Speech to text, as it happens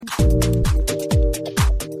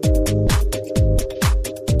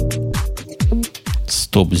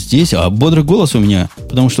Стоп, здесь, а бодрый голос у меня,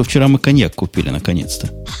 потому что вчера мы коньяк купили, наконец-то.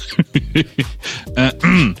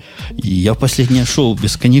 Я последнее шоу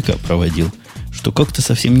без коньяка проводил, что как-то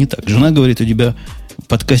совсем не так. Жена говорит, у тебя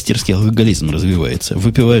подкастерский алкоголизм развивается.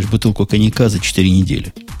 Выпиваешь бутылку коньяка за 4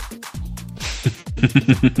 недели.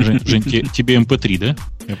 Жень, тебе MP3, да?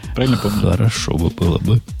 Я правильно помню? Хорошо бы было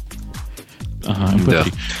бы. Ага, MP3. Да.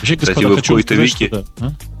 Вообще, Кстати, господа, вы в хочу какой-то сказать, веке... что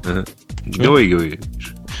да. Говори.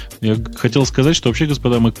 Я хотел сказать, что вообще,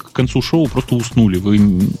 господа, мы к концу шоу просто уснули. Вы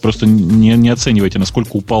просто не оцениваете,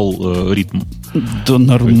 насколько упал ритм. Да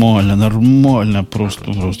нормально,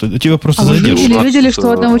 просто. Тебя просто вы задерживают. видели, что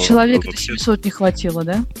у одного человека 700 не хватило,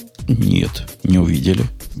 да? Нет, не увидели.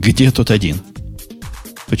 Где тот один?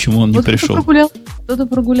 Почему он не пришел? Кто-то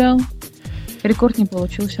прогулял. Рекорд не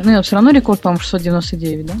получился. Ну, все равно рекорд, по-моему,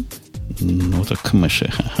 699, да? Ну, так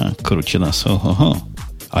мыши, круче нас. Ого.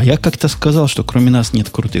 А я как-то сказал, что кроме нас нет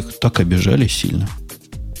крутых. Так обижались сильно.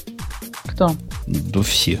 Кто? Да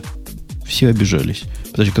все. Все обижались.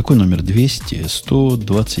 Подожди, какой номер? 200,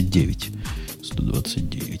 129.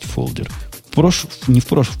 129 фолдер.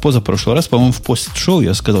 В позапрошлый раз, по-моему, в пост-шоу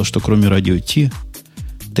я сказал, что кроме радио Ти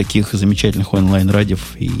таких замечательных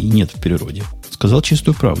онлайн-радиев и нет в природе. Сказал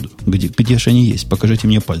чистую правду. Где же они есть? Покажите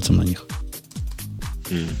мне пальцем на них.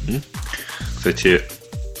 Кстати,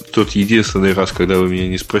 тот единственный раз, когда вы меня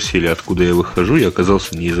не спросили, откуда я выхожу, я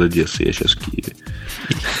оказался не из Одессы, я сейчас в Киеве.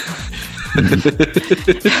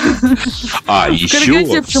 А,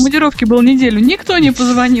 еще... В командировке был неделю. Никто не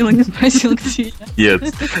позвонил и не спросил, где я.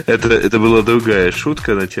 Нет, это была другая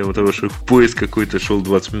шутка на тему того, что поезд какой-то шел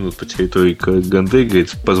 20 минут по территории Ганды,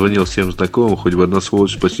 говорит, позвонил всем знакомым, хоть бы одна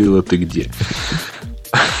сволочь спросила, ты где?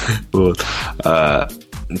 Вот.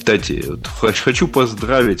 Кстати, хочу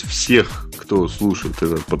поздравить всех, кто слушает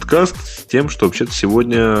этот подкаст, с тем, что вообще-то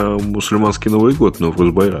сегодня мусульманский Новый год,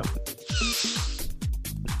 Новруз Байрам.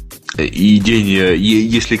 И день,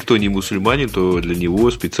 если кто не мусульманин, то для него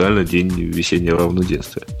специально день весеннего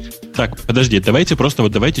равноденствия. Так, подожди,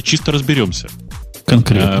 давайте чисто разберемся.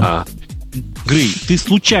 Конкретно. Грей, ты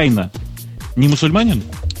случайно не мусульманин?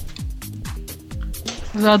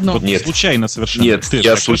 Заодно. Вот нет, случайно совершенно. Нет,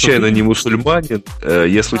 я случайно не мусульманин.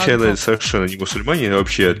 Я случайно совершенно не мусульманин, я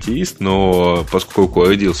вообще атеист, но поскольку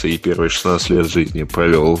родился и первые 16 лет жизни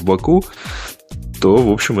провел в Баку, то,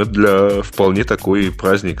 в общем, это для вполне такой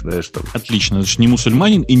праздник, знаешь, там. Отлично, значит, не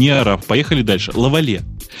мусульманин и не араб. Поехали дальше. Лавале.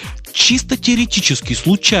 Чисто теоретически,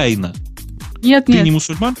 случайно. Нет. Ты не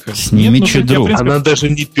мусульманка? Сними чедру. Она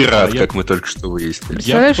даже не пират, как мы только что выяснили.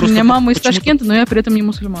 Представляешь, у меня мама из Ташкента, но я при этом не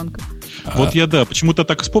мусульманка. Вот я, почему-то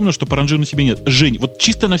так вспомнил, что паранджи на себе нет. Жень, вот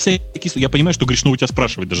чисто на всякий случай, я понимаю, что грешно у тебя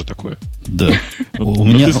спрашивать даже такое. Да. У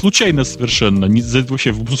меня... Ты случайно совершенно,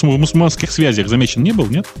 вообще в мусульманских связях замечен не был,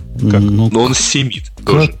 нет? Как? Но он семит.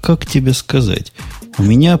 Как тебе сказать? У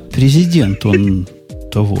меня президент, он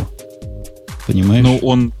того. Понимаешь? Ну,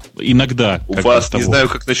 он иногда. У вас, не знаю,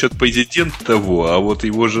 как насчет президента того, а вот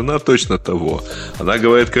его жена точно того. Она,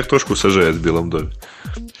 говорит, картошку сажает в Белом доме.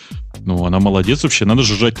 Ну, она молодец вообще. Надо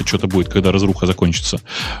же жрать-то что-то будет, когда разруха закончится.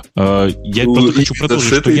 Я просто хочу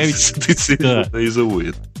продолжить, что я ведь... Да. И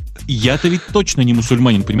заводит. Я-то ведь точно не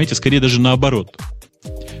мусульманин, понимаете? Скорее даже наоборот.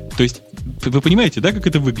 То есть, вы понимаете, да, как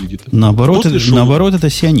это выглядит? Наоборот, это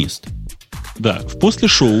сионист. Да, после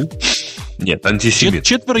шоу... Нет, антисемит.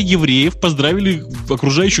 4 евреев поздравили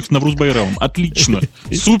окружающих с Навруз Байрамом. Отлично.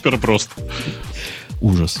 Супер просто.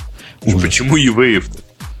 Ужас. Почему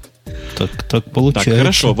евреев-то? Так получается. Так,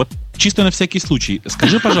 хорошо. Вот чисто на всякий случай.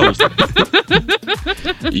 Скажи, пожалуйста.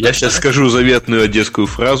 Я сейчас скажу заветную одесскую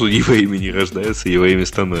фразу: евреями не рождаются, евреями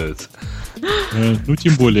становятся. Ну,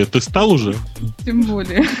 тем более. Ты стал уже? Тем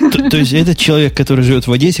более. То есть этот человек, который живет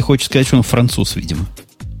в Одессе, хочет сказать, что он француз, видимо.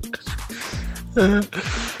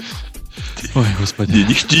 Ой, господи. Я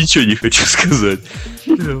ничего не хочу сказать.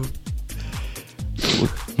 Ну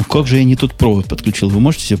как же я не тот провод подключил? Вы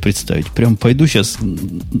можете себе представить? Прям пойду сейчас...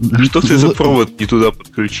 Что ты за провод не туда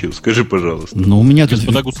подключил? Скажи, пожалуйста. Ну, у меня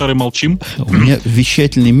Господа гусары, молчим. У меня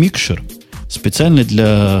вещательный микшер специально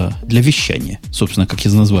для вещания. Собственно, как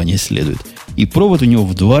из названия следует. И провод у него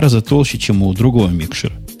в 2 раза толще, чем у другого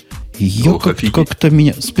микшера. И я как-то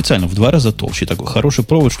меня... Специально в 2 раза толще. Такой хороший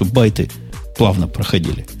провод, чтобы байты плавно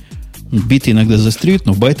проходили. Биты иногда застряют,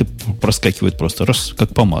 но байты проскакивают просто раз,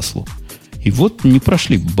 как по маслу. И вот не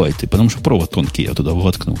прошли байты, потому что провод тонкий я туда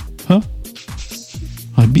воткнул.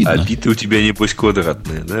 Обидно. А биты у тебя, небось,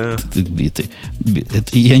 квадратные, да? Биты.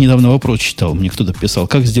 Это я недавно вопрос читал. Мне кто-то писал,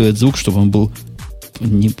 как сделать звук, чтобы он был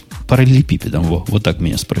не параллелепипедом. Вот так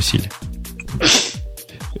меня спросили.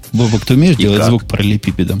 Бобок, ты умеешь делать звук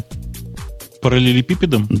параллелепипедом?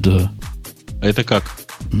 Параллелепипедом? Да. А это как?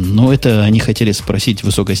 Но это они хотели спросить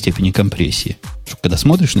высокой степени компрессии. Что, когда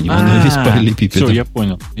смотришь на него, он весь параллелепипед. Все, я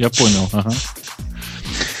понял. Ага.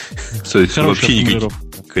 То есть вообще никаких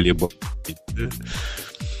колебаний.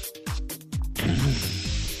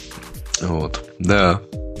 Вот. Да.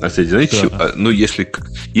 А кстати, знаете, да. Ну, если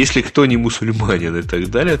кто не мусульманин и так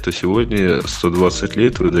далее, то сегодня 120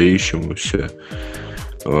 лет выдающемуся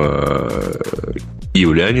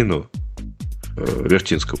киевлянину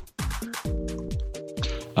Вертинскому.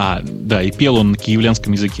 Да, и пел он на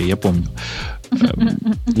киевлянском языке, я помню. Но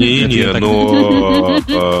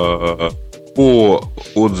по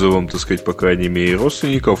отзывам, так сказать, по крайней мере,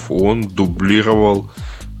 родственников, он дублировал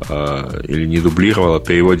или не дублировал, а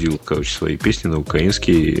переводил, свои песни на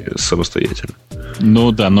украинский самостоятельно.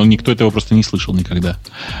 Ну да, но никто этого просто не слышал никогда,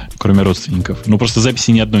 кроме родственников. Ну просто записи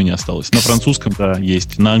ни одной не осталось. На французском, да,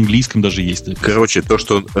 есть, на английском даже есть. Короче, то,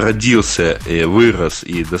 что он родился, вырос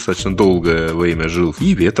и достаточно долгое время жил в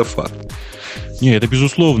Киеве, это факт. Не, это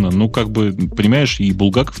безусловно. Ну, понимаешь, и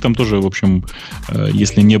Булгаков там тоже, в общем,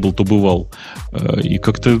 если не был, то бывал. И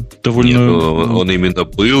как-то довольно... Нет, он именно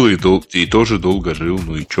был и тоже долго жил,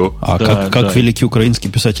 ну и чё? А да, как великий украинский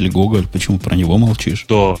писатель Гоголь, почему про него молчишь?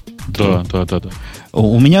 Да.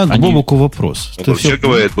 У меня к Бобуку вопрос. Он вообще,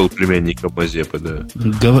 говорят, был племянником Мазепы, да.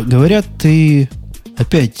 Говорят, ты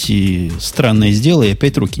опять странное сделал и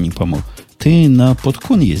опять руки не помыл. Ты на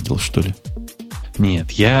подкон ездил, что ли?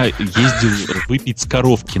 Нет, я ездил выпить с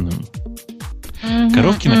Коровкиным.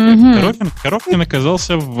 Коровкин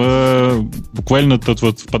оказался буквально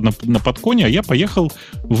на подконе, а я поехал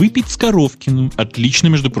выпить с Коровкиным. Отлично,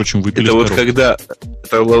 между прочим, выпили это с Коровкиным. Это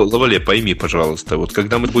когда, Лавале, пойми, пожалуйста, вот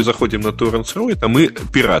когда мы заходим на Torrents.ru, это мы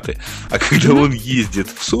пираты. А когда он ездит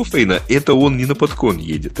в Софрина, это он не на подкон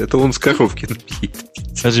едет, это он с Коровкиным едет.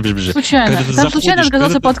 Подожди. Случайно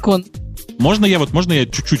оказался подкон. Можно я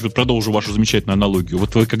чуть-чуть продолжу вашу замечательную аналогию?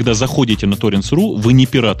 Вот вы, когда заходите на Torrents.ru, вы не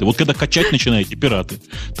пираты. Вот когда качать начинаете, пираты.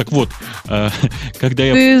 Так вот, когда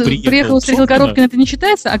я приехал, встретил Коровкина, это не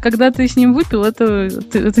считается, а когда ты с ним выпил, это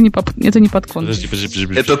не подкон. Подожди.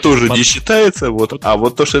 Это тоже не считается, а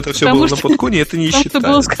вот то, что это все было на подконе, это не считается. Потому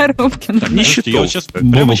что было с Коровкиным. Не считаю. Я вот сейчас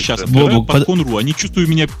прямо сейчас открываю подкон.ру, они чувствую,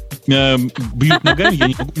 меня бьют ногами, я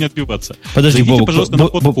не могу не отбиваться. Подожди,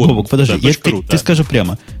 Бобук, подожди. Ты скажи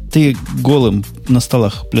прямо, ты голым на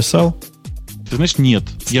столах плясал? Ты знаешь, нет.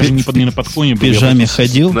 Я же не на подконе был. В пижаме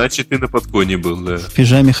ходил? Значит, ты на подконе был, да. В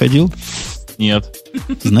пижаме ходил? Нет.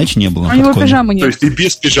 Значит, не было на подконе. У него пижамы нет. То есть ты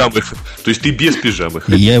без пижамы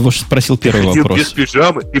ходил? Я его спросил первый вопрос. Без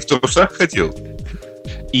пижамы? Ты в трусах ходил?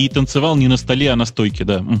 И танцевал не на столе, а на стойке,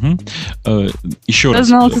 да. Угу. Еще раз.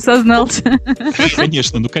 Сознался.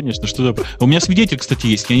 Конечно, что да. У меня свидетель, кстати,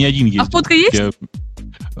 есть. Я не один ездил. А фотка есть?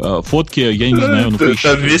 Фотки, я не знаю.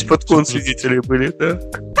 Там весь подкон свидетелей были, да?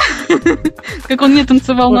 Как он не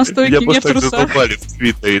танцевал на стойке, не в трусах. Меня просто задолбали в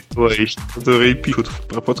Твиттере товарищи, которые пишут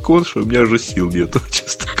про подкон, что у меня уже сил нету,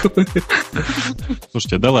 честно говоря.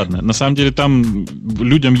 Слушайте, да ладно. На самом деле там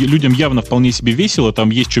людям явно вполне себе весело, там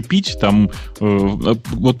есть что пить, там...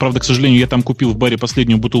 Вот, правда, к сожалению, я там купил в баре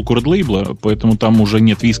последнюю бутылку Red Label, поэтому там уже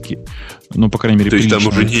нет виски. Ну, по крайней мере, то есть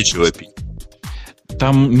прилично. там уже нечего пить?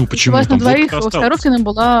 Там, ну, почему? У вас на двоих с Коровкиным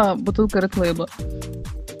была бутылка Red Label.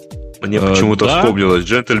 Мне почему-то вспомнилось.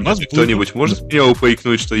 Джентльмен, кто-нибудь может меня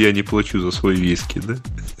упрекнуть, что я не плачу за свой виски, да?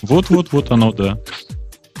 Вот оно, да.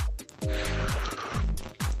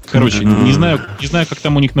 Короче, не знаю, как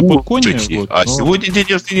там у них на подконе. Сегодня день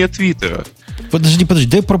рождения Твиттера. Подожди,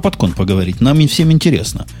 дай про подкон поговорить. Нам всем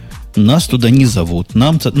интересно. Нас туда не зовут,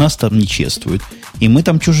 нас там не чествуют. И мы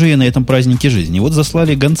там чужие на этом празднике жизни. Вот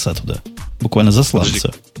заслали гонца туда. Буквально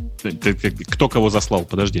засланца. Кто кого заслал?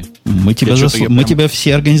 Подожди. Мы тебя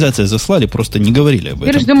все организации заслали, просто не говорили об этом.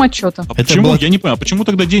 Теперь ждем отчета. Почему? Я не понимаю, почему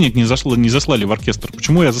тогда денег не заслали в оркестр?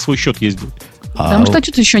 Почему я за свой счет ездил? Потому что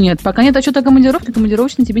отчета еще нет. Пока нет отчета о командировке,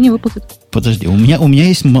 командировочный тебе не выплатят. Подожди, у меня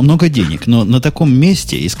есть много денег, но на таком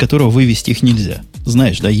месте, из которого вывести их нельзя.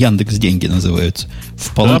 Знаешь, да, Яндекс деньги называются.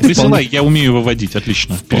 Присылай, я умею выводить,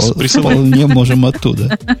 отлично. Присылай. Вполне можем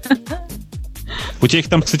оттуда. У тебя их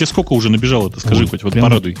там, кстати, сколько уже набежало, ты скажи, хоть вот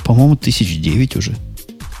порадуй. По-моему, 9,000 уже.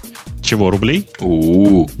 Чего, рублей?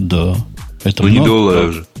 Да. Это не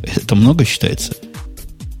долларов же. Это много считается.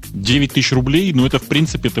 9 тысяч рублей, ну это, в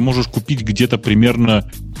принципе, ты можешь купить где-то примерно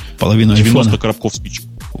половину 90 коробков спичек.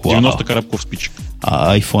 90 коробков спичек.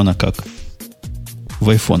 А айфона как? В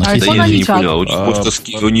айфонах есть? Да я не понял, у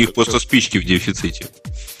них просто спички в дефиците.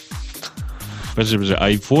 Подожди,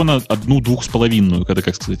 айфона 1/2,5, это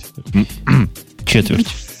как сказать? Четверть.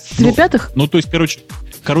 3/5? Ну, то есть, короче,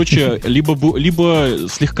 короче, либо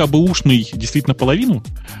слегка бэушный, действительно половину,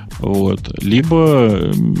 вот,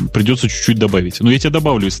 либо придется чуть-чуть добавить. Но я тебе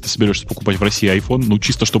добавлю, если ты соберешься покупать в России iPhone, ну,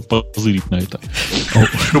 чисто, чтобы позырить на это.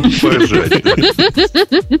 Чтобы поржать.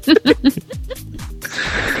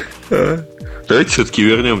 Давайте все-таки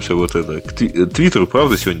вернемся вот это. К Твиттеру,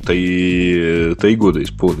 правда, сегодня 3 года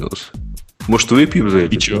исполнилось? Может, выпьем за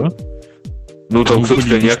это? И чего? Ну, там кто-то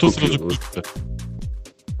коньяк что купил. Сразу пить-то?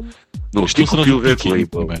 Ну, Что ты купил сразу Red пить, я не Label.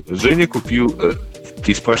 понимаю. Женя купил...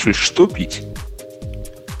 Ты спрашиваешь, что пить?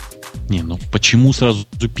 Не, ну почему сразу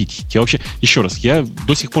пить? Я вообще... Еще раз, я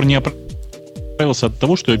до сих пор не оправился от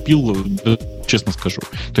того, что я пил, честно скажу.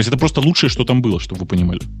 То есть это просто лучшее, что там было, чтобы вы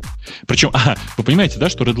понимали. Причем, вы понимаете, да,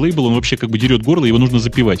 что Red Label, он вообще как бы дерет горло, его нужно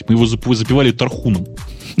запивать. Мы его запивали тархуном.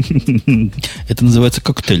 Это называется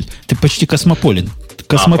коктейль. Ты почти космополит.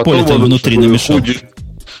 Космополитен внутри намешал.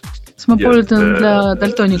 Космополитен для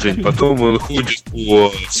дальтоника. Жень, потом он ходит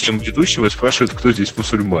по всем ведущим и спрашивает, кто здесь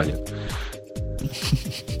мусульманин.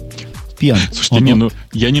 Пьян. Слушайте,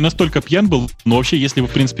 я не настолько пьян был, но вообще, если бы,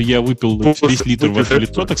 в принципе, я выпил весь литр в одно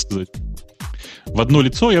лицо, так сказать, в одно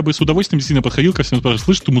лицо, я бы с удовольствием действительно подходил ко всем и спрашивал,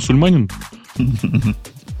 слышь, ты мусульманин?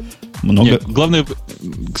 Много. Нет, главное,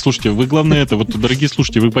 слушайте, вы главное вот, дорогие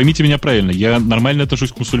слушатели, вы поймите меня правильно, я нормально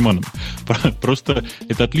отношусь к мусульманам. Просто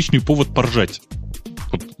это отличный повод поржать.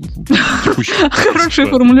 Хорошая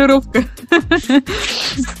формулировка.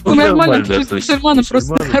 Нормально отношусь к мусульманам,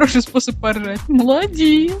 просто хороший способ поржать.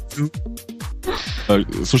 Молодец.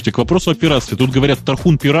 Слушайте, к вопросу о пиратстве. Тут говорят,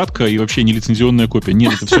 Тархун пиратка и вообще нелицензионная копия.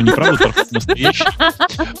 Нет, это все неправда, Тархун настоящий.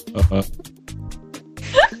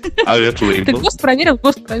 А Red Label? Ты ГОСТ проверил?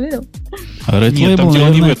 А Red Label,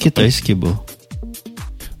 наверное, китайский был.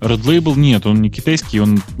 Red Label нет, он не китайский,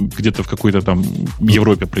 он где-то в какой-то там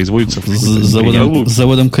Европе производится.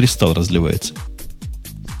 Заводом Кристалл разливается.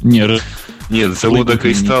 Нет, завода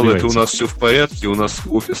Кристалл, это у нас все в порядке, у нас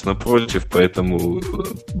офис напротив, поэтому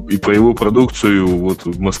и по его продукцию вот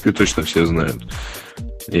в Москве точно все знают.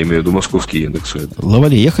 Я имею в виду московский индекс.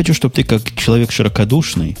 Лавали, я хочу, чтобы ты как человек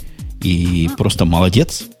широкодушный и просто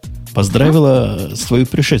молодец поздравила свою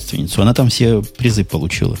предшественницу. Она там все призы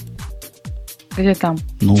получила. Где там?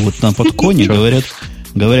 Ну, вот на подконе говорят,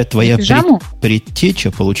 твоя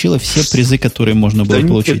предтеча получила все призы, которые можно было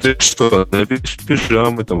получить. Нет, что, она без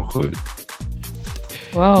пижамы там ходит.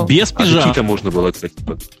 Вау. Без пижамы. Какие-то можно было, кстати.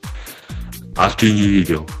 А ты не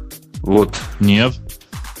видел? Вот. Нет.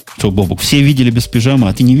 Что, Бобук, все видели без пижамы,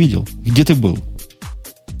 а ты не видел? Где ты был?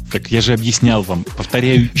 Так я же объяснял вам.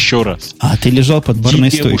 Повторяю еще раз. А ты лежал под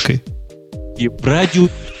барной стойкой. И в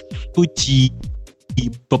радиопути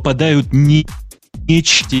попадают не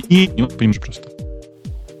понимаешь просто.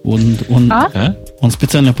 Он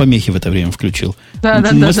специально помехи в это время включил.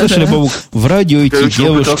 Мы слышали, Бобук, в радио эти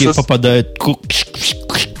девушки попадают.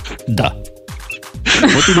 Да.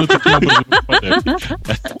 Вот именно таким образом попадают.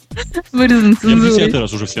 Я в 10-й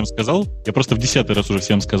раз уже всем сказал. Я просто в 10-й раз уже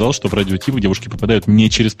всем сказал, что в радиотипы девушки попадают не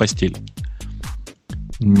через постель.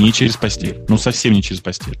 Не через постель. Ну, совсем не через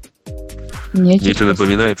постель. Мне это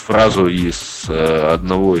напоминает фразу из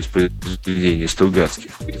одного из произведений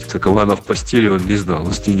Стругацких. Какова она в постели, он не знал.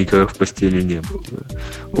 Он с ней никогда в постели не был.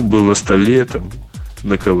 Он был на столе, там,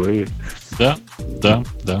 на ковре. Да.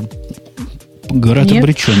 Город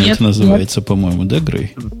обреченный это называется, по-моему, да,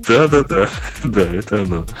 Грей? Да, это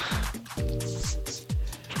оно.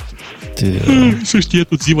 Слушайте, я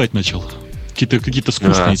тут зевать начал. Какие-то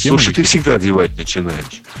скучные темы. Слушай, ты всегда зевать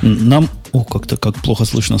начинаешь. Нам, как плохо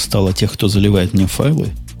слышно стало тех, кто заливает мне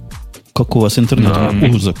файлы. Как у вас интернет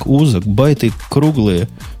узок, байты круглые,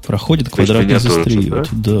 проходят, квадратные застреют.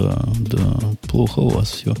 Да, плохо у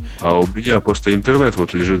вас все. А у меня просто интернет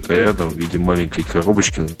вот лежит рядом в виде маленькой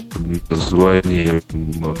коробочки названием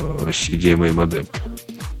HDMI модем.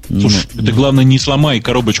 Слушай, ты главное не сломай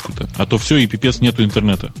коробочку-то, а то все, и пипец, нету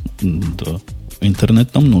интернета. Да,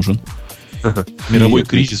 интернет нам нужен. Мировой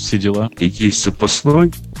кризис, все дела. И есть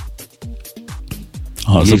запасной.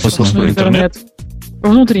 Запасной интернет.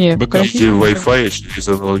 Внутренний. Где Wi-Fi через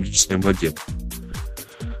аналогичный модем.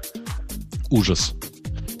 Ужас.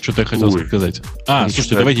 Что-то я хотел сказать.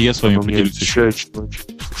 Слушайте, давайте я с вами поделюсь еще.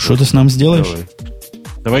 Что ты с нам сделаешь?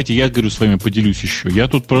 Давайте я, говорю, с вами поделюсь еще. Я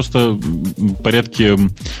тут просто в порядке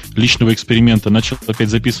личного эксперимента начал опять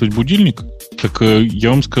записывать будильник. Так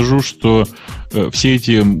я вам скажу, что все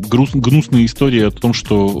эти гнусные истории о том,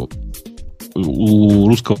 что у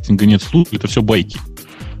русского стинга нет слушателей, это все байки.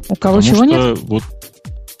 У кого чего нет? Вот,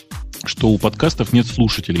 что у подкастов нет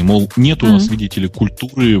слушателей. Мол, нет у нас, видите ли,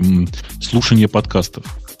 культуры слушания подкастов.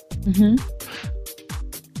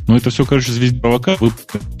 Ну, это все, короче, звезда провокация.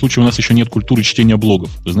 В случае у нас еще нет культуры чтения блогов,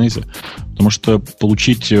 вы знаете? Потому что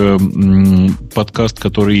получить подкаст,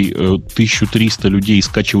 который 1300 людей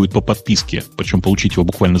скачивают по подписке, причем получить его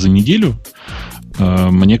буквально за неделю,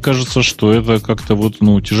 мне кажется, что это как-то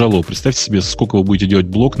тяжело. Представьте себе, сколько вы будете делать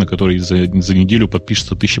блог, на который за неделю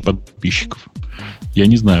подпишется 1000 подписчиков. Я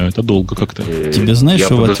не знаю, это долго как-то. Тебе знаешь, я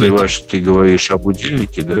что подозреваю, что ты говоришь о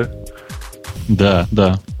будильнике, да?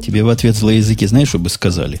 Да. Тебе в ответ злоязыки, знаешь, что бы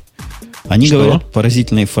сказали? Они говорят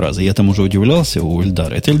поразительные фразы. Я там уже удивлялся у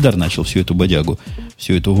Эльдара. Это Эльдар начал всю эту бодягу,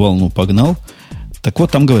 всю эту волну погнал. Так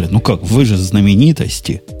вот, там говорят, вы же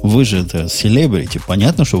знаменитости, вы же это селебрити.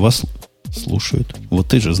 Понятно, что вас слушают. Вот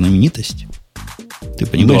ты же знаменитость. Ты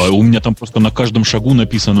понимаешь? Да, у меня там просто на каждом шагу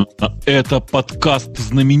написано: это подкаст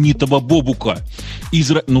знаменитого Бобука.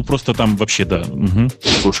 Просто там вообще, да. Угу.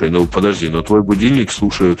 Слушай, подожди, твой будильник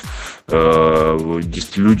слушают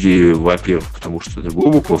люди, во-первых, потому что это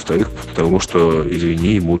Бобук, во-вторых, потому что,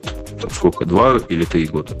 извини, ему сколько, 2 или 3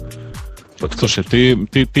 года. Слушай, ты,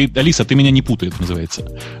 Алиса, ты меня не путай, это называется.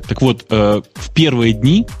 Так вот, в первые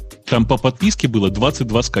дни там по подписке было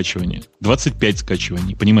 22 скачивания, 25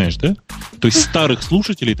 скачиваний, понимаешь, да? То есть старых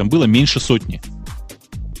слушателей там было меньше 100.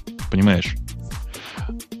 Понимаешь?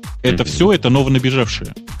 Это все, это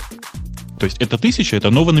новонабежавшие. То есть это 1000,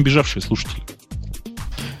 это новонабежавшие слушатели.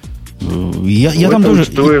 Я там тоже...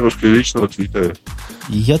 русскоязычного твиттера.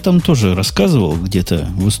 Я там тоже рассказывал, где-то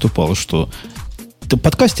выступал, что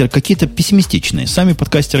подкастеры какие-то пессимистичные. Сами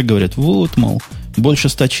подкастеры говорят, мол, больше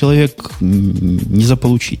 100 человек не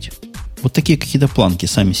заполучить. Вот такие какие-то планки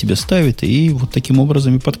сами себе ставят, и вот таким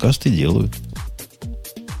образом и подкасты делают.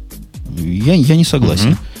 Я не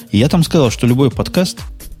согласен. И я там сказал, что любой подкаст,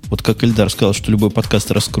 вот как Эльдар сказал, что любой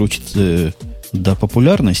подкаст раскрутит до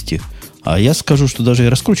популярности, а я скажу, что даже и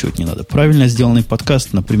раскручивать не надо. Правильно сделанный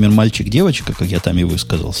подкаст, например, «Мальчик-девочка», как я там и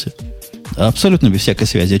высказался, абсолютно без всякой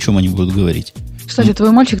связи, о чем они будут говорить. Кстати,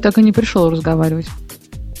 твой мальчик так и не пришел разговаривать.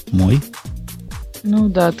 Мой? Ну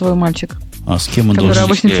да, твой мальчик. А с кем он который должен?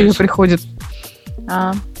 обычно к тебе приходит.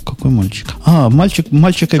 Какой мальчик?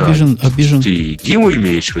 Мальчик обижен. Ты Диму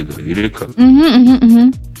имеешь в виду или как?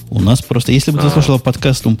 У нас просто, если бы ты слушала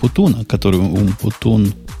подкаст Умпутуна, который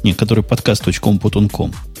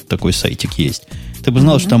подкаст.умпутун.ком, такой сайтик есть, ты бы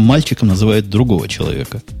знала, что там мальчиком называют другого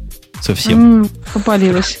человека. Совсем.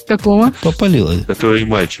 Попалилась. Какого? Попалилась. Который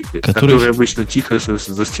мальчик. Который обычно тихо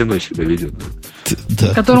за стеной себя ведет. Да.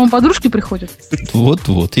 К которому подружки приходят?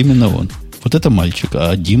 Вот, именно он. Вот это мальчик.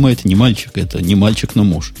 А Дима это не мальчик, но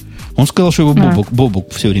муж. Он сказал, что его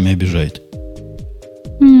Бобук все время обижает.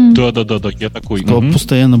 Да, я такой.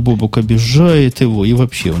 Постоянно Бобук обижает его, и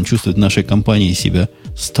вообще он чувствует в нашей компании себя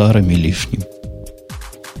старым и лишним.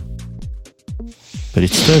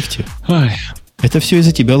 Представьте. Ай. Это все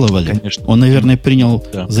из-за тебя, Лавалин. Конечно. Он, наверное, принял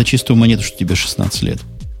за чистую монету, что тебе 16 лет.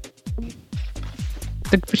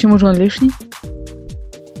 Так почему же он лишний?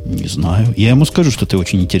 Не знаю. Я ему скажу, что ты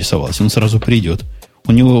очень интересовался. Он сразу придет.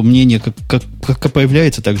 У него мнение как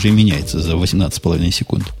появляется, так же и меняется за 18,5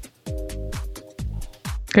 секунд.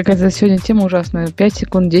 Какая-то сегодня тема ужасная. 5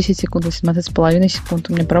 секунд, 10 секунд, 18,5 секунд.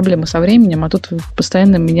 У меня проблемы со временем, а тут вы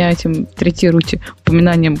постоянно меня этим третируете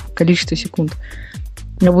упоминанием количества секунд.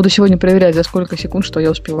 Я буду сегодня проверять, за сколько секунд, что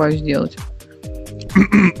я успеваю сделать.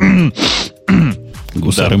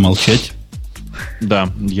 Гусары молчать. Да,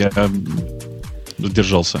 я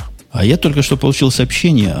задержался. А я только что получил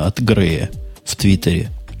сообщение от Грея в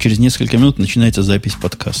Твиттере. Через несколько минут начинается запись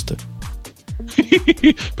подкаста.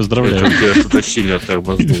 Поздравляю. Я что-то сильно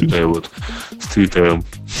тормознутая вот с Твиттером.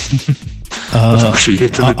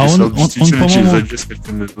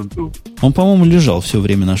 Он, по-моему, лежал все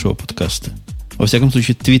время нашего подкаста. Во всяком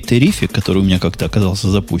случае, твиттерифик, который у меня как-то оказался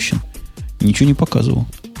запущен, ничего не показывал.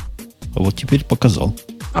 А вот теперь показал.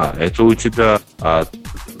 Это у тебя...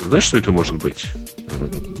 знаешь, что это может быть?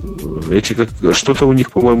 Что-то у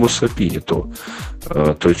них, по-моему, с API не то.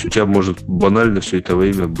 То есть у тебя, может, банально все это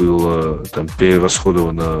время было там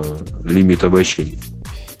перерасходовано лимит обращений.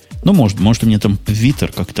 Ну, может, у меня там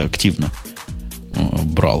Твиттер как-то активно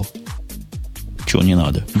брал. Чего не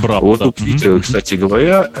надо. Брал, вот у Твиттера, кстати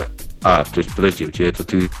говоря... то есть, подожди, у тебя это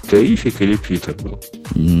Твиттерифик или Твиттер был?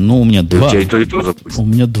 Ну, у меня два. У тебя и то запущено. У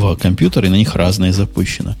меня два компьютера, и на них разное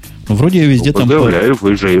запущено. Но вроде я везде там... Поздравляю,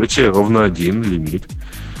 вы живете ровно один лимит.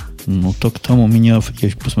 Ну, так там у меня, я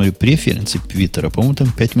посмотрю, преференсы Твиттера, по-моему,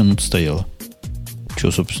 там 5 минут стояло.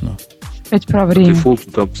 Что, собственно? Опять про время. Дефолту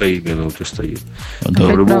там 3 минуты стоит. Да.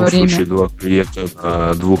 В любом случае, 2 клиента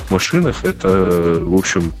на 2 машинах, это, в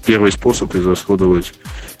общем, первый способ израсходовать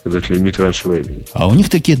этот лимит раньше времени. А у них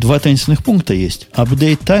такие 2 таинственных пункта есть.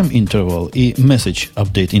 Update time interval и message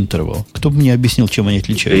update interval. Кто бы мне объяснил, чем они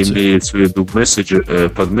отличаются? Имеется в виду под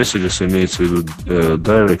messages имеется в виду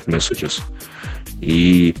direct messages.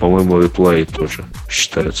 И, по-моему, reply тоже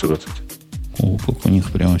считается в этом. О, как у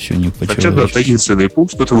них прямо все не по-человечески. Хотя, да, таинственный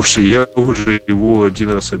пункт, потому что я уже его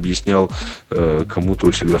один раз объяснял кому-то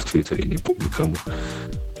у себя в Твиттере, не помню кому.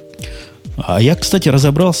 А я, кстати,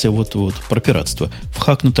 разобрался вот про пиратство. В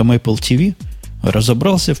хакнутом Apple TV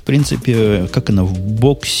разобрался, в принципе, как она в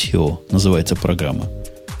Boxio называется программа.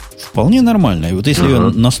 Вполне нормально. И вот если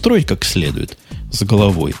ее настроить как следует с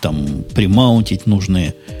головой, там примаунтить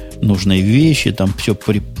нужные вещи, там все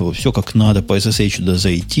как надо, по SSH туда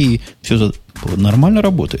зайти, все нормально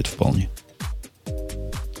работает вполне.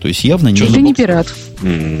 То есть явно не... Ты не пират.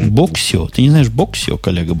 Boxio. Ты не знаешь Boxio,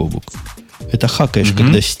 коллега Бобук? Это хакаешь,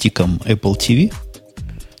 когда стиком Apple TV,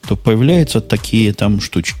 то появляются такие там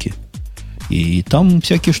штучки. И там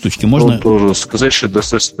всякие штучки. Можно... Должен сказать, что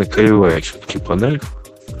достаточно кривая все-таки панель,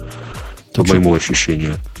 по моему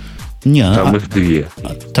ощущению. Не, там их 2.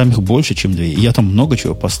 Там их больше, чем 2. Я там много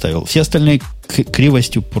чего поставил. Все остальные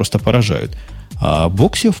кривостью просто поражают. А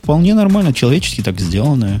Boxio вполне нормально, человечески так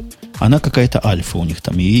сделанная. Она какая-то альфа у них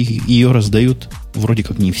там. И ее раздают вроде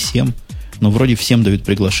как не всем, но вроде всем дают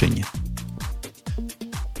приглашение.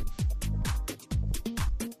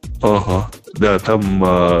 Ага. Да, там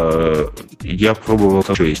я пробовал,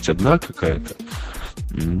 там есть одна какая-то.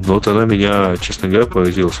 Но вот она меня, честно говоря,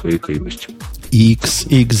 поразила своей кривостью.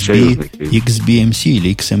 XBMC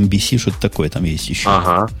или XMBC, что-то такое там есть еще.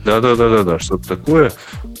 Ага, да, что-то такое.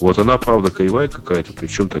 Вот она, правда, кривая какая-то,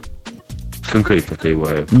 причем так конкретно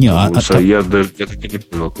кривая. Я так и не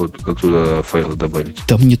понял, как туда файлы добавить.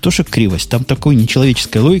 Там не то, что кривость, там такой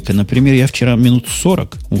нечеловеческая логика. Например, я вчера минут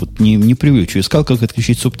 40, вот не привычу, искал, как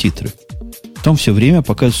отключить субтитры. Там все время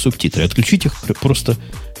показывают субтитры. Отключить их просто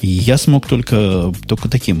я смог только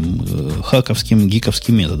таким хаковским,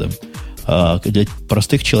 гиковским методом. А для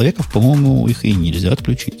простых человеков, по-моему, их и нельзя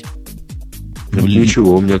отключить.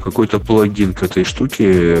 Ничего, у меня какой-то плагин к этой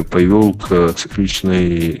штуке привел к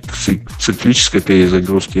циклической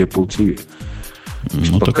перезагрузке Apple TV.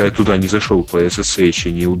 Пока я туда не зашел по SSH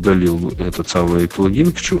и не удалил этот самый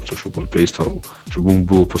плагин к черту, чтобы он перестал, чтобы ему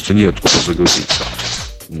было просто неоткуда загрузиться.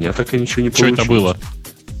 У меня так и ничего не получилось. Что это было?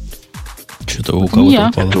 Что-то у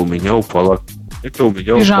кого-то упало. Это у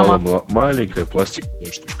меня упала маленькая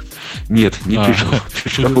пластиковая штучка. Нет, не пижама.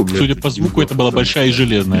 Судя по звуку, это была большая и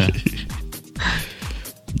железная.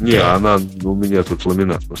 Не, она у меня тут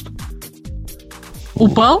ламинат просто.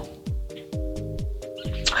 Упал?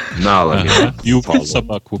 На ламинат. И упал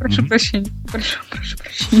собаку. Прошу прощения. Прошу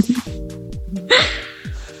прощения.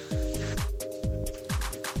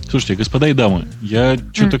 Слушайте, господа и дамы, я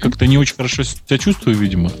что-то как-то не очень хорошо себя чувствую,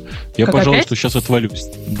 видимо. Я, пожалуй, что сейчас отвалюсь.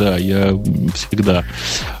 Да, я всегда.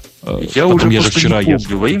 Я потом уже вчера не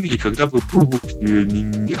помню времени, когда бы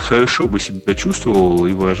хорошо бы себя чувствовал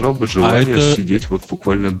и выражал бы желание сидеть вот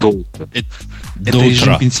буквально долго. Это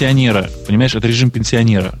режим пенсионера. Понимаешь, это режим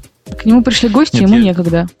пенсионера. К нему пришли гости, ему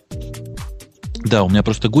некогда. Да, у меня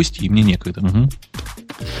просто гости, и мне некогда. Угу.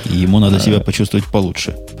 И ему надо себя почувствовать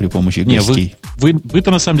получше при помощи гостей.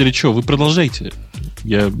 Вы-то на самом деле что? Вы продолжайте.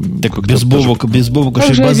 Так без бобока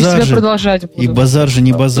и базар же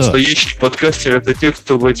не базар. Настоящий подкастер — это те,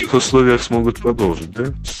 кто в этих условиях смогут продолжить, да?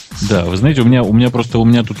 Да, вы знаете, у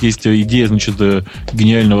меня тут есть идея, значит,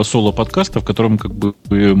 гениального соло-подкаста, в котором как бы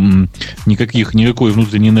никакой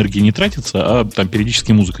внутренней энергии не тратится, а там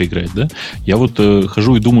периодически музыка играет, да? Я вот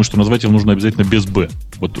хожу и думаю, что назвать его нужно обязательно без «Б».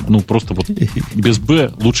 Вот, просто вот без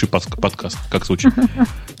 «Б» лучший подкаст, как звучит.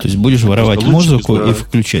 То есть будешь воровать музыку и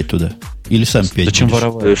включать туда? Или сам петь? Зачем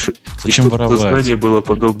воровать? Зачем воровать? Сознание было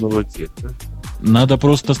подобного типа. Надо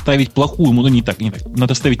просто ставить плохую музыку. Не так.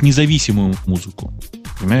 Надо ставить независимую музыку.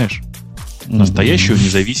 Понимаешь? Настоящую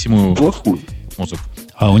независимую плохую музыку.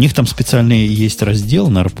 А у них там специальный есть раздел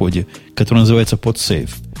на Арподе, который называется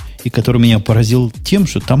PodSafe. И который меня поразил тем,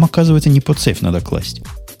 что там, оказывается, не PodSafe надо класть.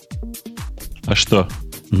 А что?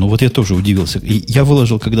 Ну, вот я тоже удивился. И я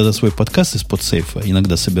выложил когда-то свой подкаст из PodSafe,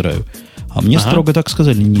 иногда собираю. А мне строго так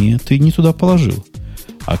сказали: нет, ты не туда положил.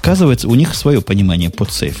 Оказывается, у них свое понимание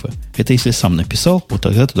PodSafe. Это если сам написал, вот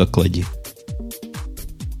тогда туда клади.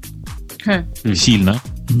 Сильно.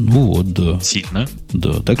 Ну вот, да. Сильно.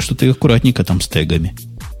 Да, так что ты аккуратненько там с тегами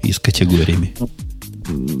и с категориями.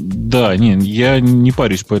 Да, я не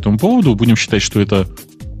парюсь по этому поводу. Будем считать, что это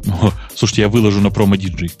Слушайте, я выложу на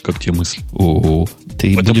промо-диджей, как те мысли. О,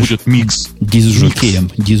 ты это будет микс.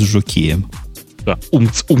 Дизжокеем. Да,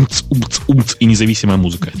 умц, и независимая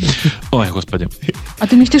музыка. Ой, господи. А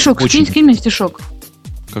ты мне стишок, скинь мне стишок.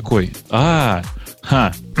 Какой?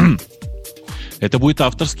 Это будет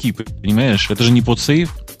авторский, понимаешь? Это же не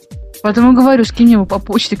подсейв. Поэтому говорю, скинь его по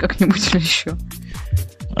почте как-нибудь или еще.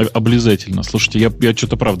 Обязательно. Слушайте, я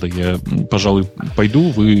что-то правда, я, пожалуй,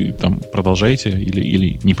 пойду, вы там продолжаете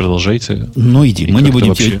или не продолжаете. Ну иди, мы не будем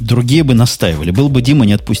вообще... Другие бы настаивали. Был бы Дима,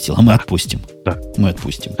 не отпустил, а мы отпустим. Да. Мы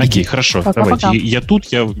отпустим. Окей, хорошо. Давайте. Я тут,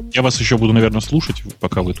 я вас еще буду, наверное, слушать,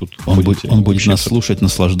 пока вы тут Он будет нас слушать,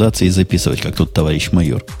 наслаждаться и записывать, как тут товарищ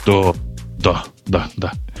майор. Да.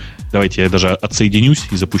 Давайте я даже отсоединюсь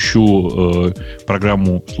и запущу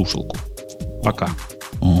программу слушалку. Пока.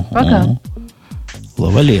 Пока.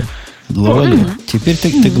 Лавале. Теперь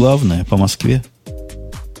ты главная по Москве.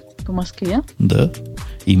 По Москве? Да.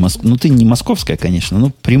 И ну, ты не московская, конечно, но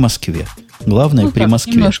при Москве. Главное, при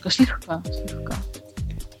Москве. Немножко, слегка.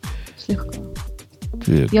 Так.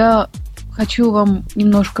 Я хочу вам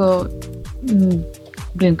немножко...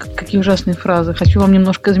 Блин, какие ужасные фразы. Хочу вам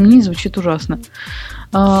немножко изменить, звучит ужасно.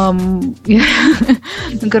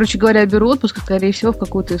 Короче говоря, беру отпуск, и, скорее всего, в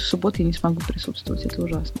какую-то из суббот я не смогу присутствовать. Это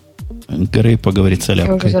ужасно. Грей поговорит с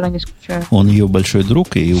Аляпкой. Я уже заранее скучаю. Он ее большой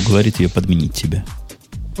друг и уговорит ее подменить тебя.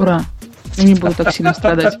 Ура. Я не буду так сильно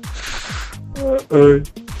страдать.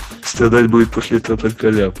 Страдать будет после этого только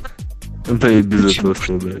Аляпка. Да и без этого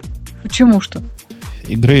страдает. Почему что?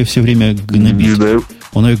 И Грей все время гнобит.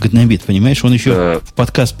 Он ее гнобит, понимаешь? Он еще в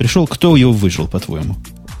подкаст пришел. Кто ее выжил, по-твоему?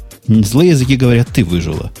 Злые языки говорят, ты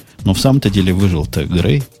выжила. Но в самом-то деле выжил-то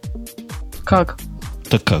Грей. Как?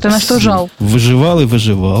 Так как? Ты на что жал? Выживал. А,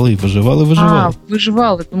 выживал.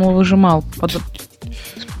 Я думал, выжимал.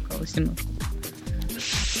 Испугалась немножко.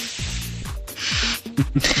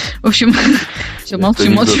 В общем, все,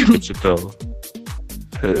 молчу. Почитал.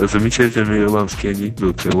 Замечательный ирландский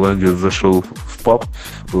анекдот. Ирландец зашел в паб,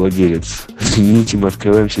 владелец. Извините, мы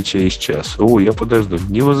открываемся через час. О, я подожду.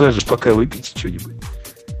 Не возражу, пока выпейте что-нибудь.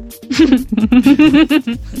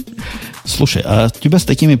 Слушай, а у тебя с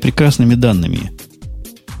такими прекрасными данными,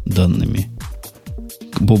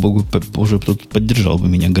 Бобок уже тут поддержал бы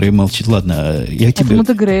меня. Грей молчит. Ладно, я тебе... Почему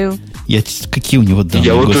ты Грею? Какие у него данные,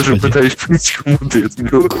 Я вот господи. тоже пытаюсь понять, кому ты это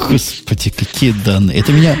говоришь. Господи, какие данные.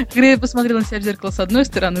 Это меня... Грей посмотрел на себя в зеркало с одной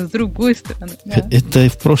стороны, с другой стороны. Да. Это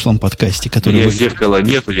в прошлом подкасте, который... У меня зеркала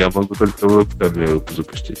нету, я могу только веб-камеру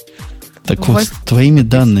запустить. Так вот, с твоими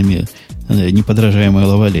данными, неподражаемая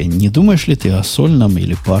Лавале, не думаешь ли ты о сольном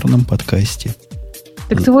или парном подкасте?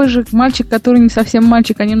 Так твой же мальчик, который не совсем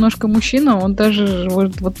мальчик, а немножко мужчина, он даже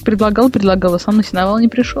вот предлагал, а сам на сеновал не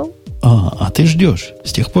пришел. А ты ждешь.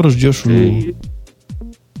 С тех пор ждешь.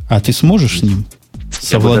 А ты сможешь с ним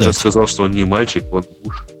совладать? Я бы даже сказал, что он не мальчик, он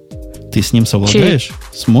муж. Ты с ним совладаешь?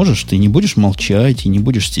 Сможешь? Ты не будешь молчать и не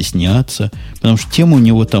будешь стесняться. Потому что тема у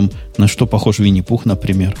него там, на что похож Винни-Пух,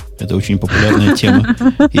 например. Это очень популярная тема.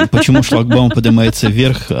 И почему шлагбаум поднимается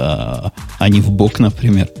вверх, а не в бок,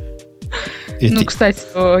 например. Ну, кстати,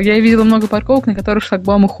 я видела много парковок, на которых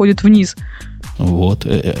шлагбаум уходит вниз. Вот.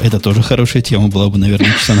 Это тоже хорошая тема была бы,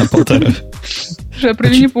 наверное, часа на полтора. А про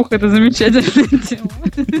Винни-Пух это замечательная тема.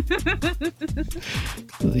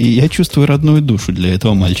 Я чувствую родную душу для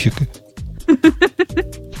этого мальчика.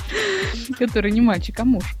 Который не мальчик, а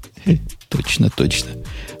муж. Точно.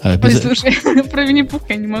 Ой, слушай, про Винни-Пуха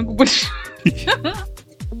я не могу больше.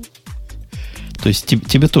 То есть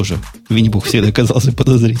тебе тоже Винни-Пух всегда казался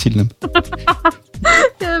подозрительным?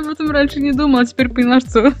 Я об этом раньше не думала, а теперь поняла,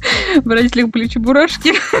 что в родителях были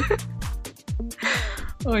чебурашки.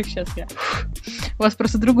 Ой, сейчас я. У вас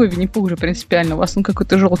просто другой Винни-Пух уже принципиально. У вас он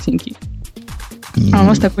какой-то желтенький. А у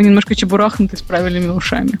вас такой немножко чебурахнутый с правильными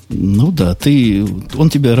ушами. Ну да, он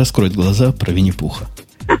тебе раскроет глаза про Винни-Пуха.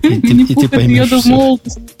 И ты поймешь все.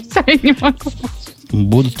 Я не могу.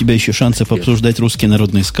 Будут у тебя еще шансы пообсуждать русские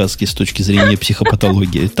народные сказки с точки зрения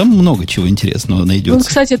психопатологии. Там много чего интересного найдется. Ну,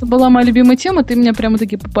 кстати, это была моя любимая тема, ты меня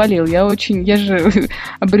прямо-таки попалил. Я же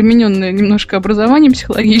обремененная немножко образованием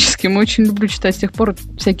психологическим, очень люблю читать с тех пор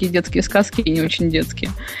всякие детские сказки и не очень детские,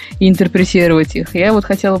 и интерпретировать их. Я вот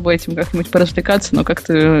хотела бы этим как-нибудь поразвлекаться, но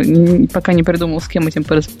как-то пока не придумал, с кем этим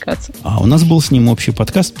поразвлекаться. А у нас был с ним общий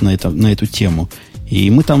подкаст на эту тему, и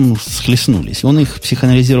мы там схлестнулись. Он их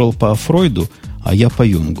психоанализировал по Фройду, а я по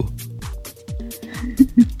Юнгу.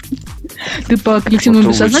 Ты по коллективному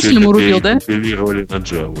бессознательному рубил, да? Компилировали на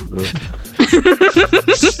Java, да.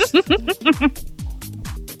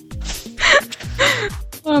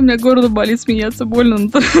 У меня горло болит, смеяться больно.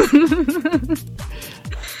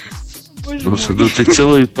 Ну Слушай, ну ты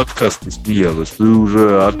целый подкаст не смеялась. Ты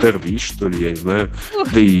уже оторвись, что ли, я не знаю.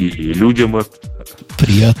 Да и людям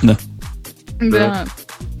приятно. Да.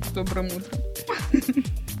 Добрым утром.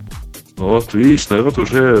 Вот, видишь, народ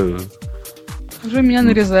уже меня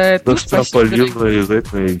нарезает. настропалил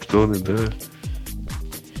нарезать на рингтоны, да.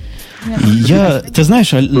 Ты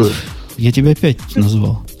знаешь, я тебя опять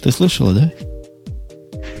назвал. Ты слышала, да?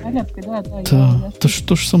 Аляпкой, да. Да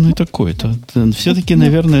что ж со мной такое-то? Все-таки,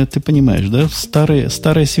 наверное, ты понимаешь, да? Старые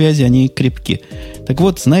связи, они крепки. Так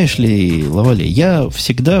вот, знаешь ли, Лавале, я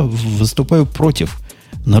всегда выступаю против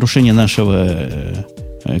нарушения нашего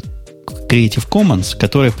Creative Commons,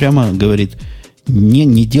 которое прямо говорит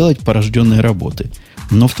не делать порожденные работы.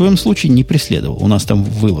 Но в твоем случае не преследовал. У нас там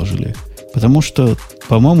выложили. Потому что,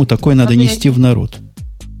 по-моему, такое надо нести в народ.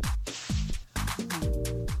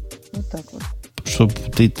 Вот так вот. Что,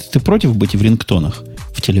 ты против быть в рингтонах,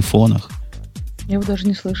 в телефонах? Я его даже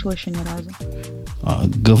не слышала еще ни разу.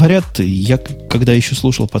 Говорят, я когда еще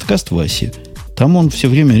слушал подкаст Васи, там он все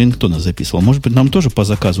время рингтоны записывал. Может быть, нам тоже по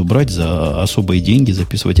заказу брать за особые деньги,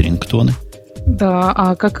 записывать рингтоны? Да,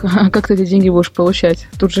 а как ты эти деньги будешь получать?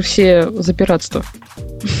 Тут же все за пиратство.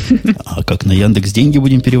 А как на Яндекс деньги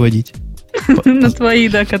будем переводить? На твои,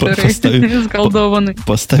 да, которые заколдованы.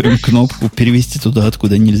 Поставим кнопку «Перевести туда,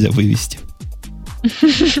 откуда нельзя вывести».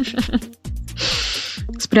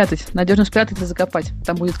 Спрятать. Надежно спрятать и закопать.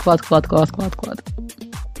 Там будет клад.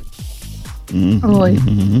 Ой.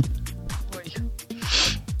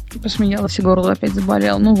 Посмеялась, и горло опять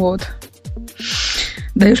заболел. Ну вот.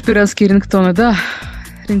 Даешь пиратские рингтоны, да.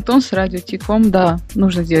 Рингтон с радио Тиком, да.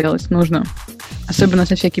 Нужно делать, нужно. Особенно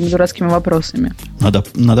со всякими дурацкими вопросами.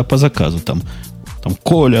 Надо по заказу там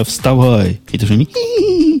Коля, вставай. И ты же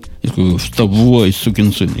вставай,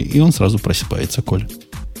 сукин сын. И он сразу просыпается, Коля.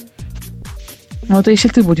 Вот если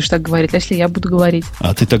ты будешь так говорить, а если я буду говорить?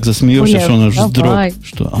 А ты так засмеешься, Коля, что он аж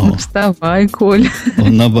вздрогнет. Вставай, Коля.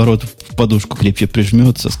 Он, наоборот, в подушку крепче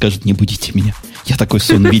прижмется, скажет, не будите меня. Я такой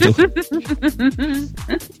сон видел.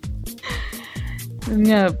 У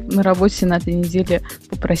меня на работе на этой неделе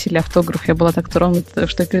попросили автограф. Я была так тронута,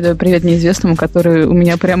 что я передаю привет неизвестному, который у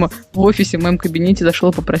меня прямо в офисе, в моем кабинете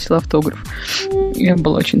зашел и попросил автограф. Я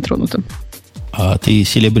была очень тронута. А ты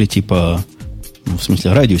селебрити в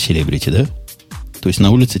смысле, радио-селебрити, да? То есть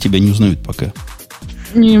на улице тебя не узнают пока?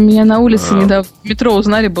 Не, меня на улице недавно в метро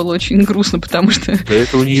узнали, было очень грустно, потому что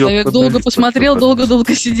человек долго посмотрел,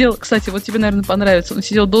 долго сидел. Кстати, вот тебе, наверное, понравится. Он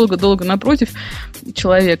сидел долго напротив.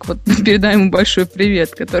 Человек, вот передай ему большой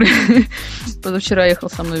привет, который позавчера ехал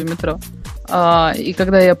со мной в метро. И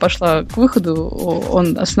когда я пошла к выходу,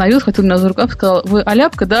 он остановился, хотел меня за рукав, сказал: вы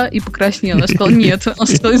Аляпка, да? И покраснел. Я сказала: нет. Он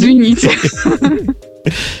сказал: извините.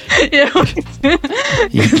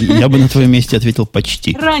 Я бы на твоем месте ответил: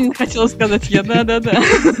 почти. Ранен, хотела сказать я, да.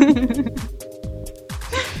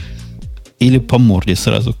 Или по морде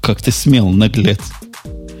сразу, как ты смел, наглец.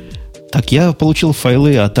 Так, я получил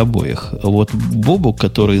файлы от обоих. Вот Бобу,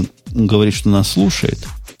 который говорит, что нас слушает,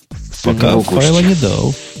 пока файла не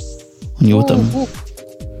дал. У него там...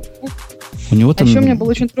 А еще у меня был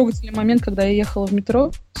очень трогательный момент, когда я ехала в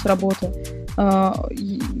метро с работы.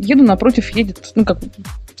 Еду, напротив едет,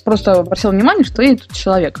 просто обратила внимание, что едет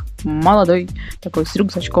человек молодой, такой, с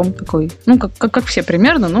рюкзачком, такой, как все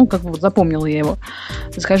примерно, запомнила я его.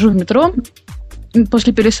 Захожу в метро,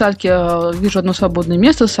 после пересадки вижу одно свободное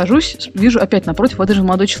место, сажусь, вижу опять напротив вот же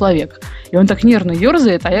молодой человек. И он так нервно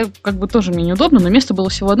ерзает, а я тоже мне неудобно, но место было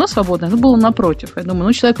всего одно свободное, оно было напротив. Я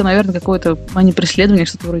думаю, человека, наверное, какое-то преследование,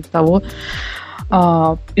 что-то вроде того.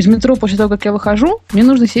 Из метро, после того, как я выхожу, мне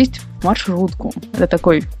нужно сесть в маршрутку. Это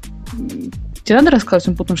такой... Тебе надо рассказывать,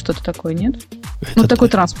 он путнул, что это такое, нет? Такой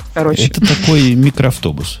транспорт, короче. Это такой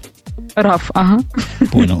микроавтобус. РАФ, ага.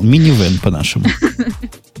 Понял, минивэн по-нашему.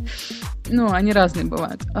 Они разные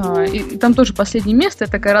бывают. И там тоже последнее место.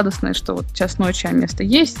 Я такая радостная, что вот час ночи, а место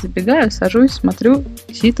есть. Забегаю, сажусь, смотрю,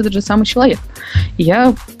 сидит этот же самый человек.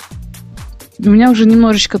 У меня уже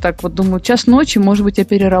немножечко так вот думаю, час ночи, может быть, я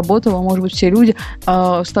переработала, может быть, все люди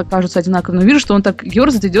кажутся одинаковыми. Но вижу, что он так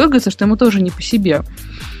ерзает и дергается, что ему тоже не по себе.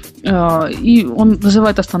 И он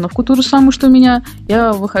вызывает остановку ту же самую, что меня.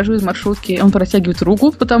 Я выхожу из маршрутки, он протягивает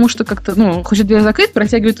руку, потому что как-то, хочет дверь закрыть,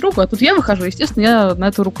 протягивает руку, а тут я выхожу, естественно, я на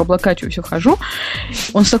эту руку облокачиваюсь и хожу.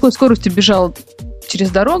 Он с такой скоростью бежал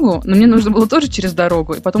через дорогу, но мне нужно было тоже через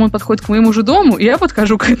дорогу. И потом он подходит к моему же дому, и я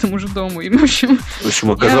подхожу к этому же дому. И, в общем,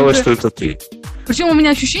 оказалось, что это ты. Причем у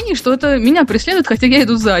меня ощущение, что это меня преследует, хотя я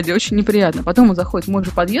иду сзади. Очень неприятно. Потом он заходит в мой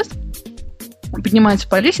же подъезд, поднимается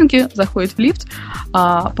по лесенке, заходит в лифт,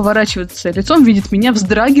 поворачивается лицом, видит меня,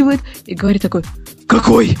 вздрагивает и говорит такой: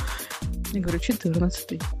 какой? Я говорю: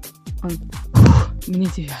 14-й. Он: мне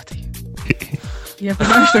 9-й. Я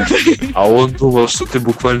понимаю, что... А он думал, что ты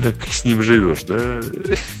буквально с ним живешь, да?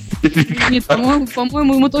 Нет,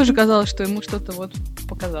 по-моему, ему тоже казалось, что ему что-то вот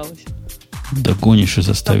показалось. Догонишь и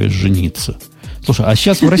заставишь жениться. Слушай, а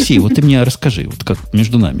сейчас в России, вот ты мне расскажи, вот как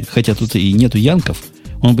между нами, хотя тут и нету янков,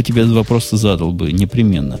 он бы тебе этот вопрос задал бы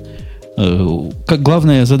непременно. Как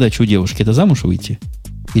главная задача у девушки, это замуж выйти?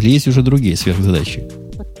 Или есть уже другие сверхзадачи?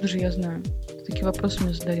 Откуда же я знаю? Ты такие вопросы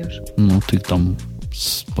мне задаешь. Ну, ты там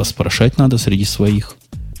поспрашать надо среди своих,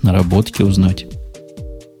 наработки узнать.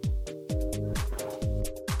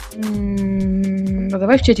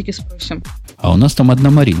 Давай в чатике спросим. А у нас там одна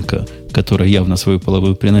Маринка, которая явно свою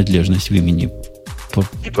половую принадлежность в имени...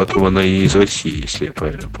 И потом она и из России, если я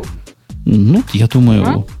правильно помню. Ну, я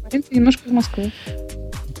думаю... Маринка немножко в Москве.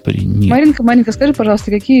 Нет. Маринка, скажи, пожалуйста,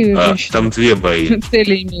 какие женщины там две Маринки.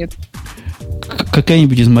 цели имеют?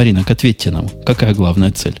 Какая-нибудь из Маринок, ответьте нам. Какая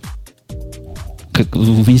главная цель? Как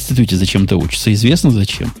в институте зачем-то учатся? Известно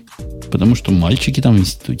зачем? Потому что мальчики там в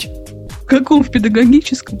институте. В каком? В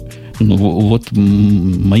педагогическом? Ну, вот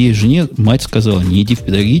моей жене мать сказала, не иди в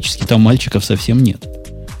педагогический, там мальчиков совсем нет.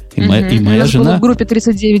 И моя жена... в группе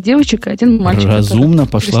 39 девочек, и один мальчик. Разумно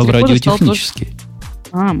пошла в радиотехнический.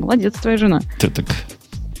 Молодец твоя жена. Ты так...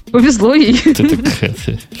 Повезло ей. Ты так...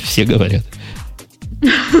 Все говорят.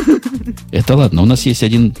 Это ладно. У нас есть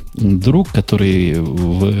один друг, который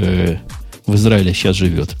в Израиле сейчас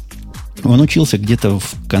живет. Он учился где-то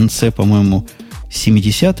в конце, по-моему,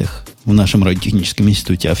 70-х в нашем радиотехническом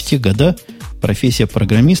институте, а в те года профессия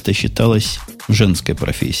программиста считалась женской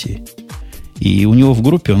профессией. И у него в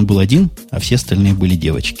группе он был один, а все остальные были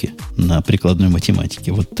девочки на прикладной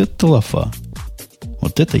математике. Вот это лафа.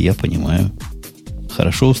 Вот это я понимаю.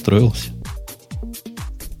 Хорошо устроился.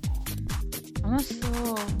 У нас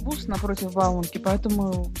вуз напротив Бауманки,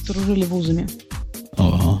 поэтому дружили вузами.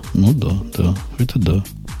 Ага, ну да. Это да.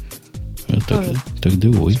 Это тогда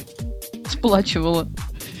ой. Сплачивало.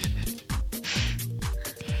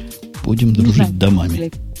 Будем дружить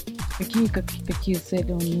домами. Какие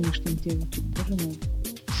цели он нынешних девочек?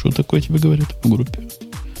 Что такое тебе говорят в группе?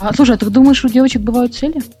 Слушай, а ты думаешь, у девочек бывают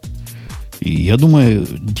цели? И я думаю,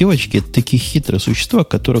 девочки это такие хитрые существа,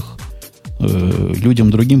 которых людям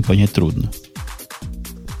другим понять трудно.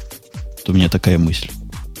 Вот у меня такая мысль.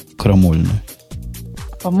 Крамольная.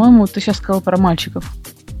 По-моему, ты сейчас сказал про мальчиков.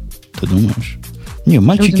 Ты думаешь? Не,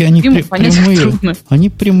 мальчики, они прямые. Они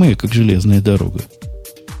прямые, как железная дорога.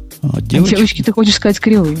 А девочки, ты хочешь сказать,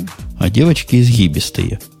 кривые. А девочки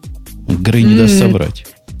изгибистые. Грей не даст соврать.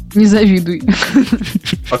 Не завидуй.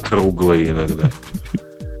 Округлые иногда.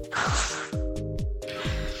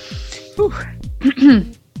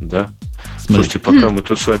 Да. Слушайте, пока мы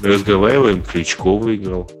тут с вами разговариваем, Кличко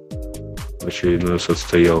выиграл. В очередной раз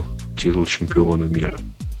отстоял титул чемпиона мира.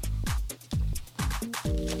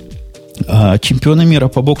 А чемпионы мира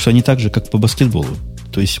по боксу, они так же, как по баскетболу.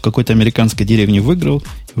 То есть в какой-то американской деревне выиграл,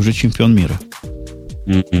 и уже чемпион мира.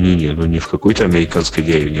 Не, не в какой-то американской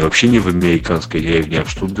деревне. Вообще не в американской деревне, а в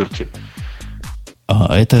Штутгарте.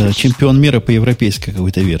 А это чемпион мира по европейской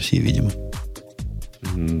какой-то версии, видимо.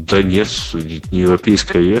 Да нет, не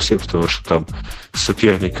европейская версия, потому что там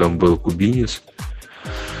соперником был кубинец.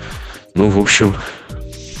 Ну, в общем,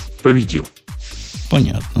 победил.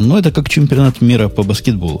 Понятно. Но это как чемпионат мира по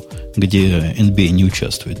баскетболу, где NBA не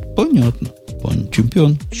участвует. Понятно.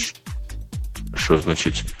 Чемпион. Что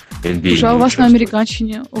значит NBA? Слушай, а у вас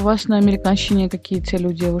на американщине какие цели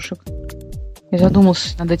у девушек? Я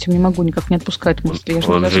задумался над этим, не могу никак не отпускать мысли.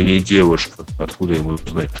 Он же не девушка. Откуда ему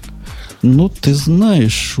знать? Ну, ты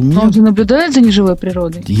знаешь, у меня... Но он же наблюдает за неживой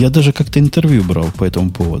природой. Я даже как-то интервью брал по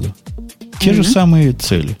этому поводу. Те же самые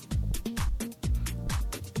цели.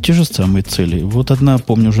 Те же самые цели. Вот одна,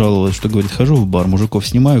 помню, жаловалась, что говорит, хожу в бар, мужиков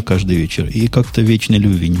снимаю каждый вечер, и как-то вечной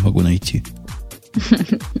любви не могу найти.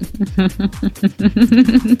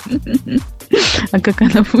 А как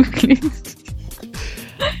она выглядит?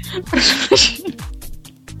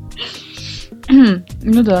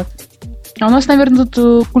 Ну да. А у нас, наверное,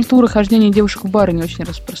 тут культура хождения девушек в бары не очень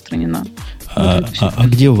распространена. А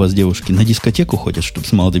где у вас девушки? На дискотеку ходят, чтобы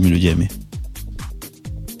с молодыми людьми?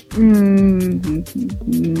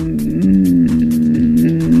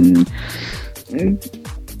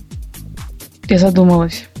 Я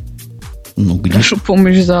задумалась. Ну, где? Прошу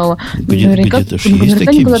помощь зала. Где-то же есть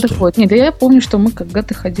такие места. Ходят. Нет, я помню, что мы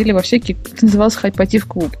когда-то ходили во всякие... Это называлось хайпатив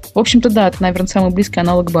клуб. В общем-то, да, это, наверное, самый близкий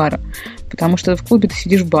аналог бара. Потому что в клубе ты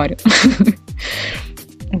сидишь в баре.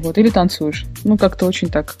 Вот, или танцуешь. Ну, как-то очень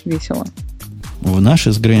так весело. В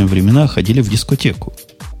наши с Греем времена ходили в дискотеку.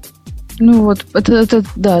 Ну вот,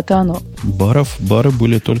 это оно. Бары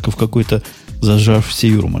были только в какой-то зажавшейся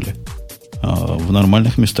Юрмале. А в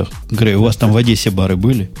нормальных местах. Грей, у вас там в Одессе бары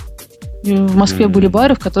были? В Москве были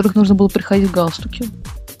бары, в которых нужно было приходить в галстуке.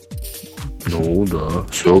 Ну, да.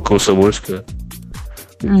 Все, Комсомольская.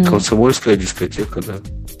 Комсомольская дискотека, да.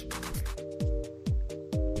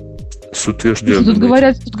 С утвержденным... Тут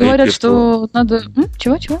говорят, что надо...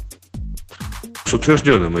 Чего? С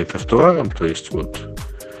утвержденным репертуаром, то есть вот...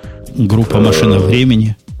 Группа «Машина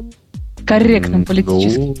времени». Корректным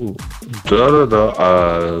политически. Ну, да.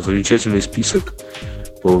 А замечательный список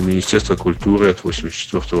по Министерству культуры от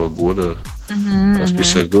 1984 года.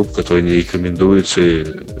 Список групп, которые не рекомендуется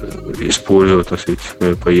использовать на всяких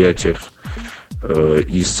мероприятиях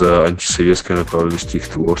из-за антисоветской направленности их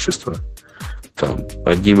творчества. Там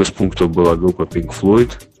одним из пунктов была группа Pink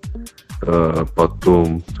Floyd,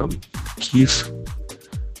 потом там Kiss,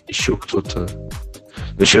 еще кто-то.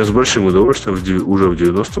 Но сейчас с большим удовольствием уже в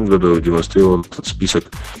 90-м году демонстрировал этот список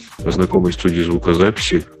знакомой студии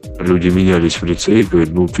звукозаписи. Люди менялись в лице и говорят,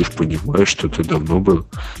 ну ты ж понимаешь, что это давно было.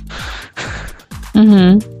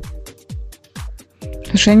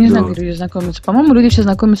 Слушай, я не знаю, как люди знакомятся. По-моему, люди все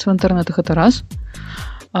знакомятся в интернетах, это раз.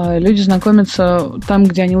 Люди знакомятся там,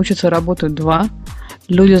 где они учатся, работают, 2.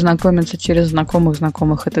 Люди знакомятся через знакомых,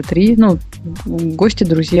 это 3. Ну, гости,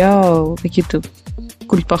 друзья, какие-то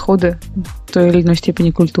культпоходы той или иной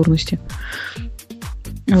степени культурности.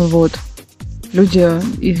 Вот. Люди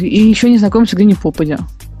и еще не знакомятся где ни попадя.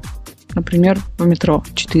 Например, в метро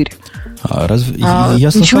 4. Я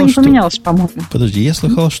ничего слыхал, не поменялось, по-моему. Подожди, я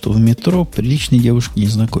слыхал, что в метро приличные девушки не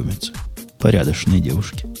знакомятся. Порядочные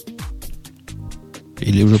девушки.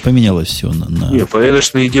 Или уже поменялось все на... Не,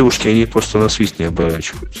 порядочные девушки, они просто на свист не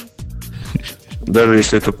оборачиваются. Даже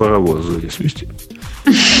если это паровоз сзади свистит.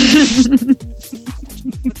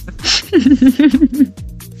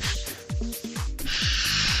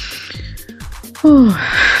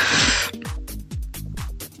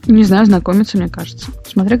 Не знаю, знакомиться, мне кажется.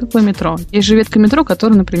 Смотря какое метро. Есть же ветка метро,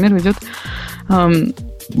 которая, например, ведет в на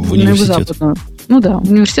юго-западную. Ну да,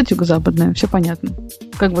 университет юго-западная, все понятно.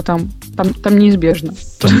 Как бы там неизбежно.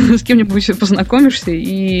 С кем-нибудь познакомишься,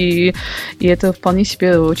 и это вполне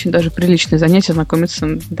себе очень даже приличное занятие знакомиться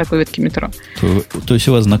на такой ветке метро. То есть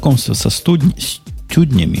у вас знакомство со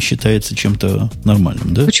студнями считается чем-то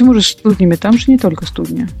нормальным, да? Почему же студнями? Там же не только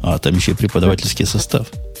студня. Там еще и преподавательский состав.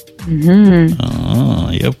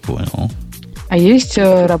 Я понял. А есть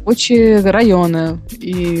рабочие районы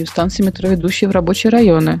и станции метро, ведущие в рабочие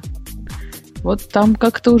районы. Вот там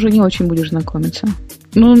как-то уже не очень будешь знакомиться.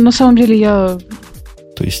 Ну, на самом деле, я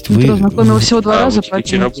То есть метро знакомила всего 2 раза. Вот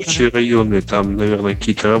эти рабочие районы, там, наверное,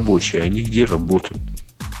 какие-то рабочие. Они где работают?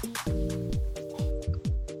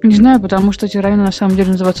 Не знаю, потому что эти районы на самом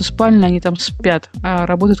деле называются спальни, они там спят, а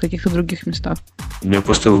работают в каких-то других местах. У меня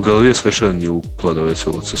просто в голове совершенно не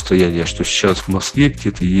укладывается вот состояние, что сейчас в Москве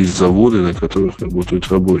где-то есть заводы, на которых работают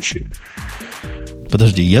рабочие.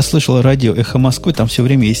 Подожди, я слышал радио «Эхо Москвы», там все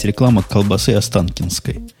время есть реклама колбасы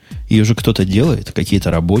Останкинской. Ее же кто-то делает,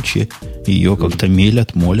 какие-то рабочие, ее как-то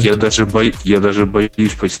молят. Я даже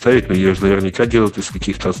боюсь представить, но ее же наверняка делают из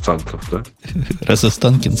каких-то останков, да? Раз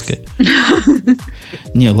Останкинская.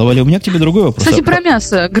 Не, Лаваля, у меня к тебе другой вопрос. Кстати, про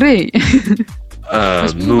мясо, Грей.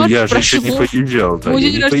 Ну, я же еще не поезжал.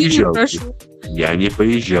 Да, я не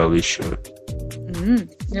поезжал еще.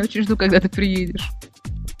 Я очень жду, когда ты приедешь.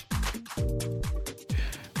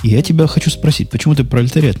 Я тебя хочу спросить, почему ты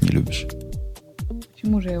пролетариат не любишь?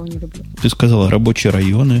 Почему же я его не люблю? Ты сказала, рабочие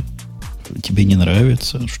районы тебе не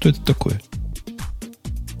нравятся. Что это такое?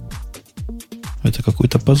 Это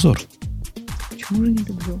какой-то позор. Почему же не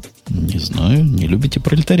люблю? Не знаю, не любите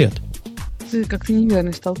пролетариат. Ты как-то неверно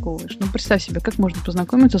истолковываешь. Ну, представь себе, как можно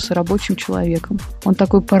познакомиться с рабочим человеком. Он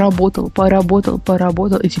такой поработал,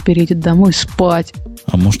 и теперь едет домой спать.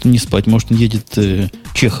 А может он не спать, может он едет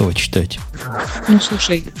Чехова читать. Ну,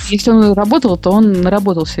 слушай, если он работал, то он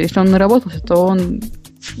наработался. Если он наработался, то он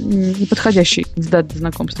неподходящий кандидат для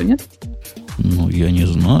знакомства, нет? Ну, я не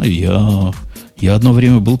знаю. Я одно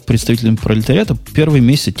время был представителем пролетариата. Первый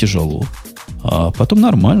месяц тяжело. А потом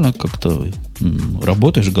нормально как-то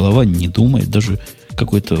работаешь, голова не думает. Даже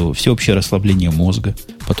какое-то всеобщее расслабление мозга.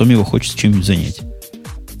 Потом его хочется чем-нибудь занять.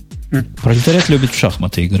 Пролетариат любит в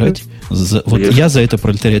шахматы играть. Я за это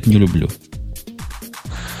пролетариат не люблю.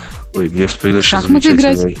 Ой, мне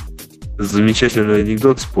замечательный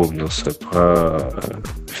анекдот вспомнился про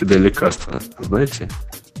Фиделя Кастро. Знаете?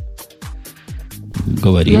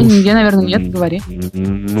 Говори я, наверное, нет, говори.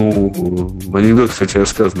 Ну, анекдот, кстати,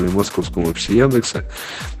 рассказанный в московском офисе Яндекса.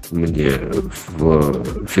 Мне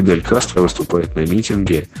Фидель Кастро выступает на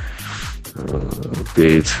митинге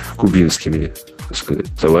перед кубинскими, так сказать,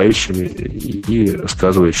 товарищами и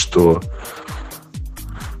рассказывает, что,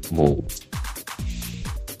 мол,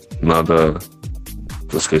 надо,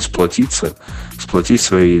 так сказать, сплотить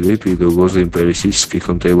свои идеи перед угрозой империалистической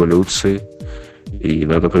контрреволюции. И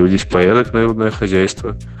надо приводить в порядок народное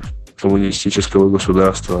хозяйство коммунистического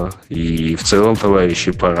государства. И в целом,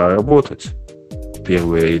 товарищи, пора работать.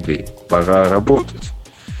 Первые ряды. Пора работать.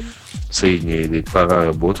 Средние ряды. Пора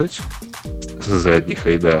работать. С задних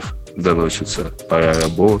рядов доносится: пора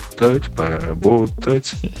работать, пора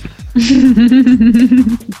работать.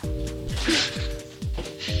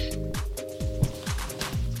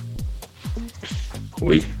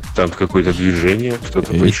 Ой, там какое-то движение,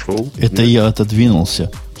 кто-то пришел. Это я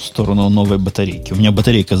отодвинулся в сторону новой батарейки. У меня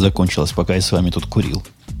батарейка закончилась, пока я с вами тут курил.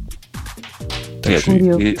 Нет,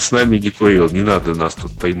 и с нами не курил. Не надо нас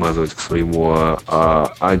тут примазывать к своему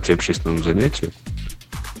антиобщественному занятию.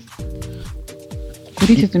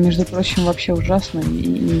 Курить это, между прочим, вообще ужасно и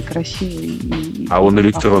некрасиво. А он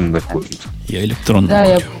электронно курит. Я электронно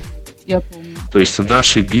да, курю. Я помню. То есть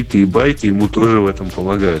наши биты и байты ему тоже в этом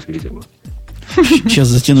помогают, видимо. Сейчас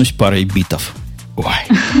затянусь парой битов.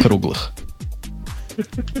 Ой, круглых.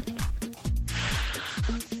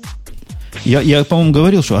 Я, по-моему,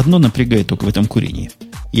 говорил, что одно напрягает только в этом курении.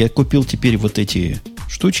 Я купил теперь вот эти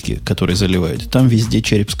штучки, которые заливают. Там везде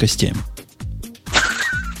череп с костями.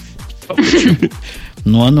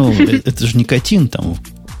 Ну, это же никотин там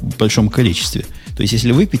в большом количестве. То есть,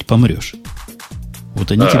 если выпить, помрешь. Вот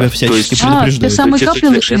они тебя всячески предупреждают. Те самые капли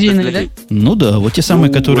лошадиные, да? Ну да, вот те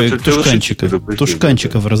самые, которые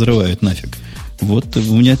тушканчиков разрывают нафиг. Вот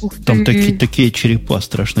у меня там такие черепа,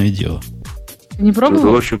 страшное дело. Не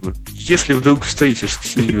пробовал? В общем, если вдруг встретишь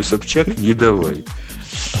Ксению Собчак, не давай.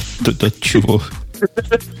 От чего?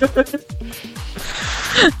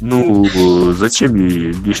 Ну, зачем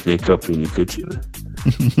ей лишние капли никотина?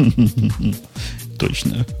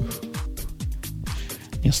 Точно.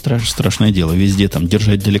 Страшное дело. Везде там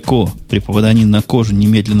держать далеко. При попадании на кожу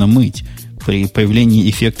немедленно мыть. При появлении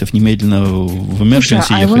эффектов немедленно в emergency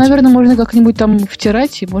ехать. А его, наверное, можно как-нибудь там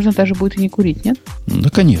втирать, и можно даже будет и не курить, нет? Да,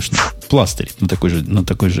 конечно. Пластырь на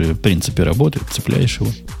такой же принципе работает. Цепляешь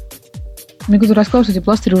его. Мне кто-то рассказал, что эти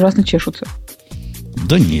пластыри ужасно чешутся.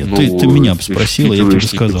 Да нет, ты меня спросила, я тебе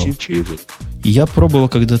сказал. Я пробовал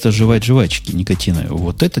когда-то жевать жвачки никотиновые.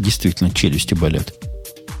 Вот это действительно челюсти болят.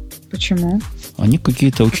 Почему? Они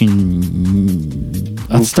какие-то очень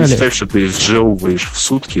отстали. Представь, что ты сжевываешь в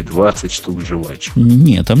сутки 20 штук жвачек.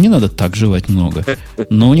 Нет, там не надо так жевать много.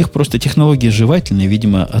 Но у них просто технологии жевательные,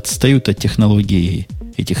 видимо, отстают от технологий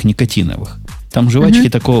этих никотиновых. Там жвачки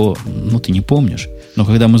такого, ты не помнишь. Но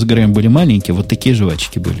когда мы с Грэем были маленькие, вот такие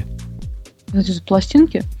жвачки были. Это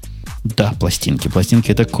пластинки? Да, пластинки. Пластинки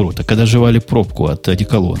это круто. Когда жевали пробку от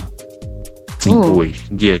одеколона. Ой,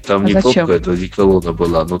 нет, там не пробка от одеколона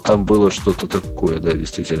была, но там было что-то такое, да,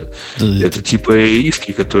 действительно. Да, это типа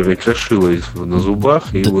ириски, которая крошилась на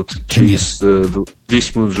зубах, и вот через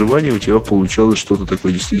 10 минут жевания у тебя получалось что-то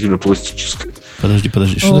такое действительно пластическое. Подожди.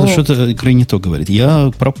 Что-то Грей не то говорит.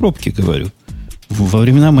 Я про пробки говорю. Во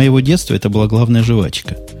времена моего детства это была главная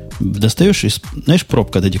жвачка. Достаешь, знаешь,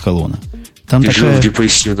 пробка от одеколона. Там жил в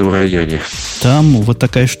депрессивном районе. Там вот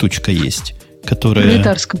такая штучка есть, которая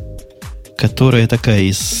такая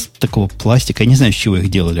из такого пластика. Я не знаю, с чего их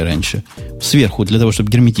делали раньше. Сверху, для того,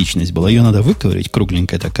 чтобы герметичность была. Ее надо выковырять,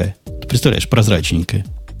 кругленькая такая. Ты представляешь, прозрачненькая.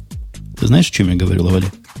 Ты знаешь, о чем я говорю,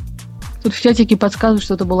 Лавали? Тут в чатике подсказывают,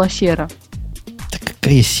 что это была сера. Да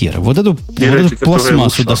какая сера? Вот эту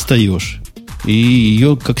пластмассу достаешь. И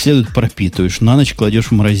ее как следует пропитываешь. На ночь кладешь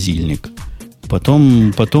в морозильник.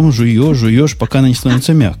 Потом жуешь, пока она не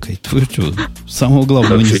становится мягкой. Самого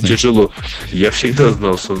главного не знаешь. Тяжело. Я всегда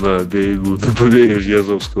знал, что на побережье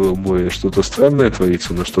Азовского моря что-то странное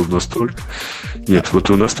творится, но чтобы настолько... Нет, вот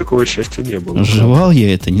у нас такого счастья не было. Жевал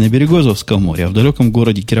я это не на берегу Азовского моря, а в далеком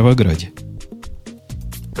городе Кировограде.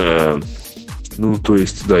 То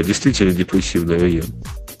есть, да, действительно депрессивный район.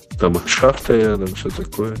 Там шахта рядом, все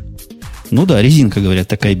такое. Ну да, резинка, говорят,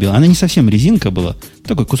 такая белая. Она не совсем резинка была.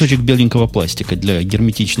 Такой кусочек беленького пластика для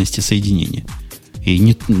герметичности соединения. И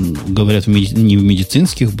не, говорят, не в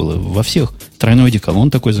медицинских было, во всех. Тройной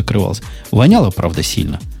одеколон такой закрывался. Воняло, правда,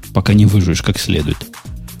 сильно, пока не выжуешь как следует.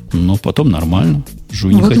 Но потом нормально.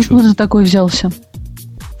 Жуй не хочу. Откуда ты такой взялся?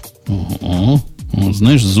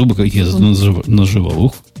 Знаешь, зубы какие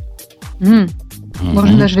наживал.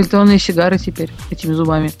 Можно даже электронные сигары теперь этими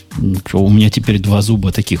зубами. У меня теперь 2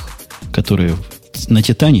 зуба таких, которые на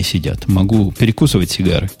титане сидят. Могу перекусывать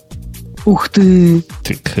сигары. Ух ты!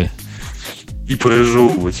 Так. И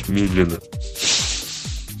прожевывать медленно.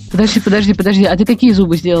 Подожди. А ты какие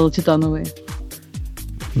зубы сделал титановые?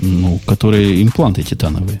 Которые импланты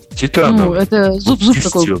титановые. Титановые. Это зуб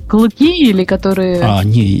такой, клыки или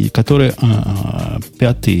которые... которые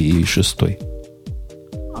 5 и 6.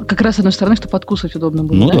 Как раз с одной стороны, чтобы откусывать удобно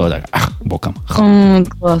было. Ну да, боком.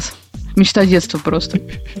 Класс. Мечта детства просто.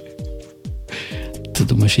 Ты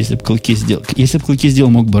думаешь, если бы клыки сделал,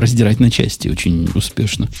 мог бы раздирать на части очень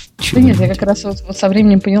успешно. Да нет, я как раз вот со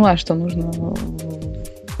временем поняла, что нужно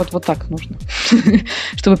вот так нужно.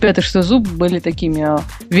 Чтобы 5 и 6 зуб были такими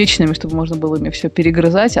вечными, чтобы можно было ими все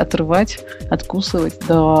перегрызать, отрывать, откусывать.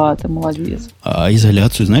 Да, ты молодец. А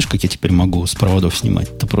изоляцию, знаешь, как я теперь могу с проводов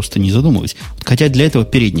снимать? Ты просто не задумывайся. Хотя для этого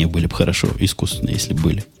передние были бы хорошо, искусственные, если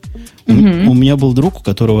были. У меня был друг, у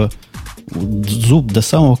которого зуб до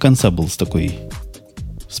самого конца был с такой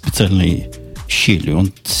специальной щелью.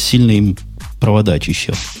 Он сильно им провода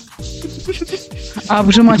очищал. А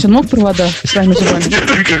обжимать он мог провода своими зубами? Я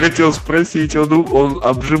только хотел спросить, он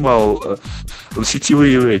обжимал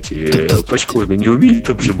сетевые пачкоины, не умеет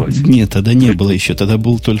обжимать? Нет, тогда не было еще. Тогда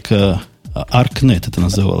был только ArcNet, это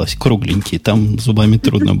называлось, кругленький. Там зубами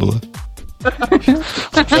трудно было.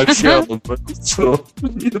 Аксиал он подписал.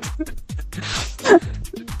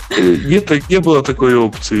 Нет, не было такой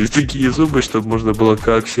опции. Такие зубы, чтобы можно было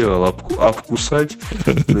как аксиал обкусать,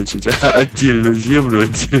 значит, отдельно землю,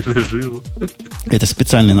 отдельно жилу. Это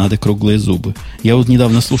специально надо круглые зубы. Я вот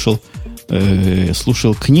недавно слушал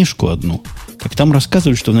книжку одну. Так там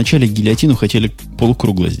рассказывали, что вначале гильотину хотели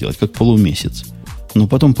полукругло сделать, как полумесяц. Но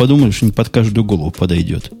потом подумали, что не под каждую голову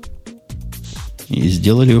подойдет. И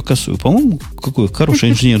сделали ее косую. По-моему, какое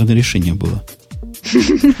хорошее инженерное решение было.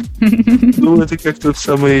 Ну, это как тот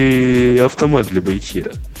самый автомат для бритья.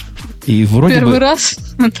 И вроде Первый раз?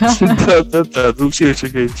 Да. Ну, все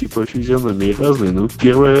типа физиономии разные, но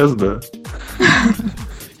первый раз, да.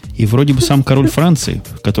 И вроде бы сам король Франции,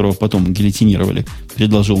 которого потом гильотинировали,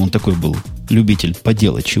 предложил, он такой был любитель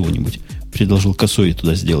поделать чего-нибудь, предложил косой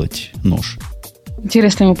туда сделать нож.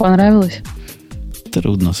 Интересно, ему понравилось?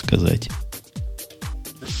 Трудно сказать.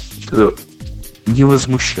 Не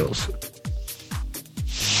возмущался.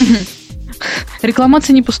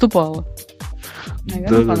 Рекламация не поступала.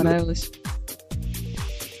 Наверное, понравилось.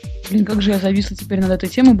 Блин, как же я зависла теперь над этой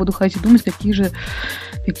темой. Буду ходить и думать,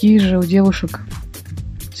 какие же у девушек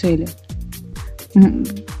цели.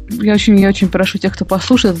 Я очень прошу тех, кто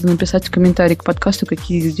послушает, написать в комментарии к подкасту,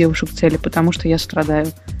 какие у девушек цели, потому что я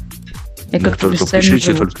страдаю. Я как-то только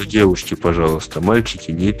пишите только девушки, пожалуйста. Мальчики,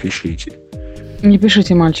 не пишите. Не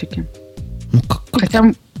пишите, мальчики. Ну,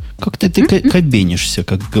 Хотя... Как-то ты кабенишься,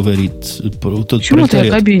 как говорит тот Почему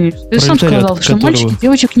ты кабенишь? Ты сам сказал, что которого... мальчики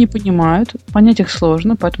девочек не понимают, понять их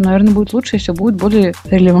сложно, поэтому, наверное, будет лучше, если будет более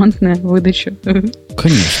релевантная выдача.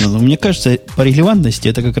 Конечно, но мне кажется, по релевантности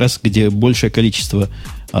это как раз где большее количество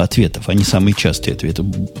ответов, а не самые частые ответы.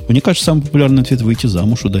 Мне кажется, самый популярный ответ — выйти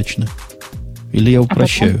замуж удачно. Или я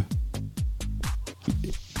упрощаю?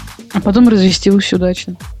 А потом развестись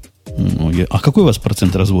удачно. А какой у вас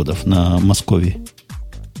процент разводов на Москве?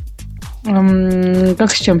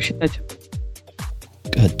 Как с чем считать?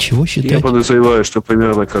 От чего считать? Я подозреваю, что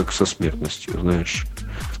примерно как со смертностью, знаешь.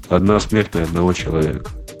 Одна смерть на одного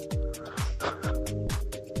человека.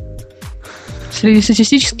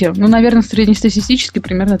 Среднестатистически? Ну, наверное, среднестатистически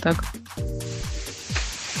примерно так.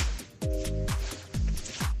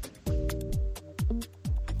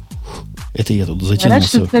 Это я тут затянулся. Говорят,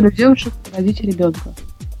 что цель у девушек — родить ребенка.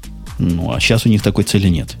 Ну, а сейчас у них такой цели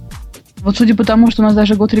нет. Вот судя по тому, что у нас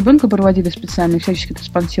даже год ребенка проводили специально, всячески это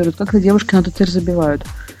спонсируют, как-то девушки на эту цель забивают.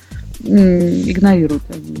 Игнорируют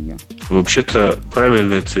ее. Вообще-то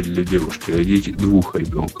правильная цель для девушки — родить 2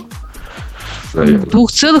 ребенков.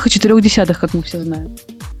 2,4, как мы все знаем.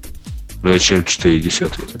 Зачем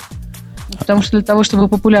 0,4? Потому что для того, чтобы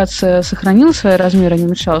популяция сохранила свои размеры, не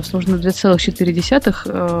уменьшалась, нужно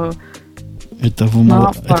 2,4. Это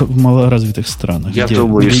в малоразвитых странах. Я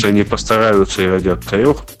думаю, если они постараются и родят 3,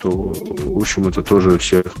 то, в общем, это тоже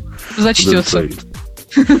всех зачтется. И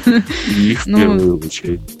их в первую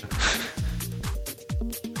очередь.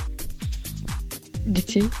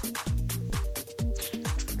 Детей.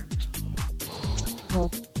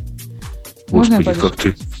 Вот. Господи,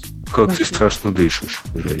 как ты страшно дышишь.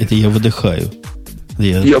 Это я выдыхаю.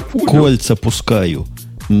 Я кольца пускаю.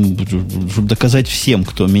 Чтобы доказать всем,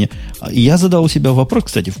 кто меня... Я задал у себя вопрос,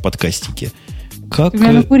 кстати, в подкастике.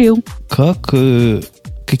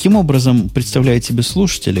 Каким образом представляют себе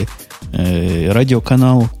слушатели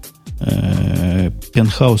радиоканал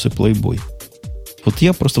Пентхаус и Плейбой? Вот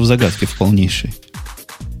я просто в загадке в полнейшей.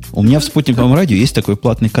 У меня в спутниковом радио есть такой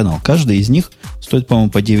платный канал. Каждый из них стоит, по-моему,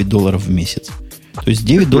 по $9 в месяц. То есть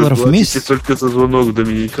 $9 в месяц... только за звонок в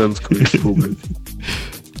Доминиканскую республику.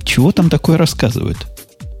 Чего там такое рассказывают?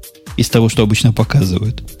 Из того, что обычно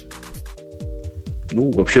показывают. Ну,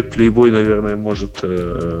 вообще, Playboy, наверное, может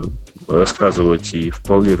рассказывать и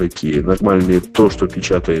вполне такие нормальные то, что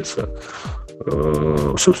печатается,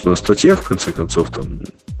 собственно, в статьях, в конце концов, там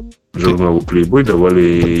журналу Playboy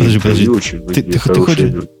давали интервью очень хорошие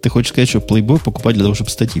люди. Ты хочешь сказать, что Playboy покупать для того, чтобы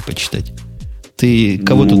статьи почитать? Ты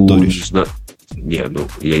кого тут доришь?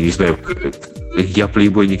 Я не знаю. Я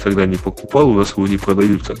Playboy никогда не покупал, у нас его не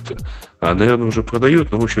продают как-то. А, наверное, уже продают,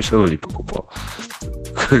 но в общем все равно не покупал.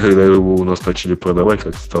 Когда его у нас начали продавать,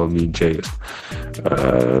 как-то стало неинтересно.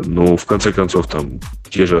 Но в конце концов, там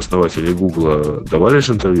те же основатели Гугла давали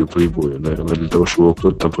же интервью Playboy, наверное, для того, чтобы его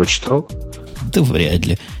кто-то там прочитал. Да вряд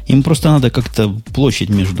ли. Им просто надо как-то площадь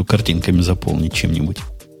между картинками заполнить чем-нибудь.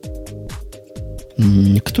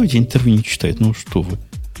 Никто эти интервью не читает. Ну что вы?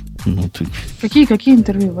 Какие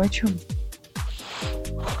интервью? Вы о чем?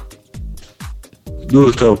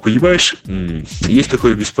 Там, понимаешь, есть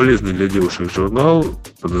такой бесполезный для девушек журнал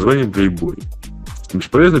под названием Playboy.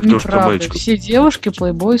 Бесполезный, потому что там мальчик. Все девушки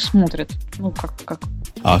Playboy смотрят.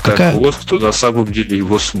 Как? Вот кто на самом деле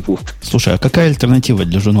его смотрит. Слушай, а какая альтернатива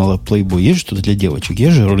для журнала Playboy? Есть что-то для девочек?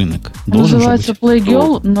 Есть же рынок? Он называется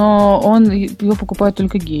Playgirl, но его покупают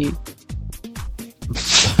только геи.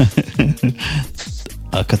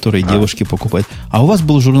 А которые девушки покупают. А у вас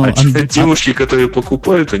был журнал... Девушки, которые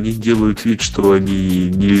покупают, они делают вид, что они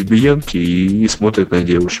не лесбиянки и смотрят на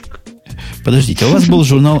девушек. Подождите, а у вас был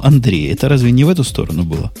журнал Андрей. Это разве не в эту сторону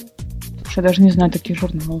было? Я даже не знаю таких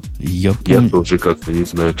журналов. Я тоже как-то не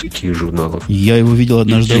знаю таких журналов. Я его видел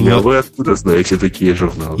однажды... А вы откуда знаете такие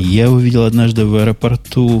журналы? Я его видел однажды в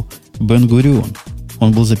аэропорту Бен-Гурион.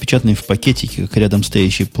 Он был запечатанный в пакетике, как рядом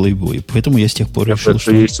стоящий Playboy. Поэтому я с тех пор решил, что...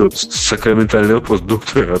 Это есть вот сакраментальный вопрос.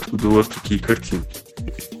 Доктор, откуда у вас такие картинки?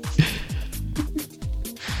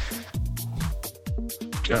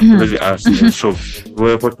 Подожди, что, в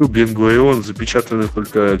аэропорту Бен-Гурион запечатаны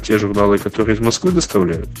только те журналы, которые из Москвы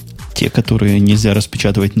доставляют? Те, которые нельзя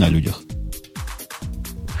распечатывать на людях.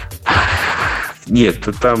 Нет,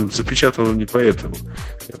 там запечатано не поэтому,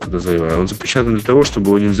 я подозреваю. Он запечатан для того, чтобы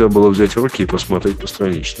его нельзя было взять в руки и посмотреть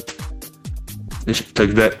постранично. Значит,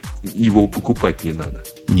 тогда его покупать не надо.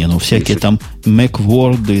 Всякие там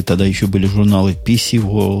Macworld, и тогда еще были журналы PC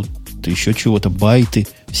World, еще чего-то, байты.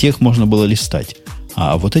 Всех можно было листать.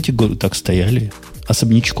 А вот эти так стояли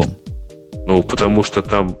особнячком. Потому что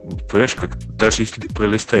там, понимаешь, даже если ты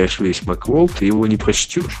пролистаешь весь Macworld, ты его не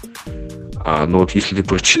прочтешь. Вот если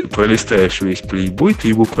ты пролистаешь весь Playboy, ты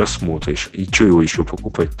его просмотришь. И что его еще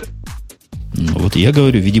покупать-то? Вот я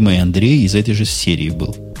говорю, видимо, и Андрей из этой же серии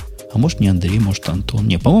был. А может, не Андрей, может, Антон.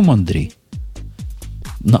 Не, по-моему, Андрей.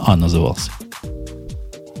 На А назывался.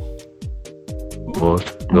 Вот.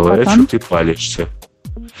 Говорят, что ты палишься.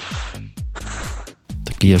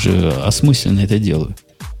 Так я же осмысленно это делаю.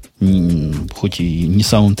 Хоть и не в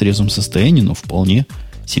самом трезвом состоянии, но вполне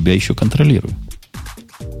себя еще контролирую.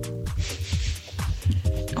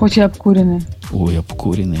 Хоть и обкуренный. Ой,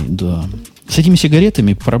 обкуренный, да. С этими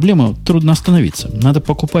сигаретами проблема трудно остановиться. Надо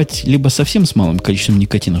покупать либо совсем с малым количеством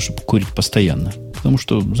никотина, чтобы курить постоянно. Потому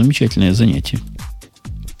что замечательное занятие.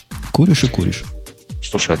 Куришь и куришь.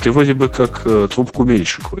 Слушай, а ты вроде бы как трубку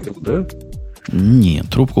меньше курил, да? Нет,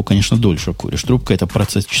 трубку, конечно, дольше куришь. Трубка — это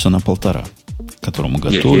процесс часа на 1,5, к которому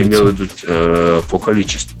готовится. Нет, я имел в виду по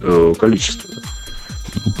количеству.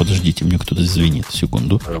 Подождите, мне кто-то звонит.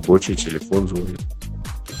 Секунду. Рабочий телефон звонит.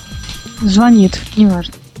 Звонит,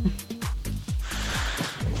 неважно.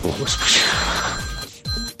 О, Господи.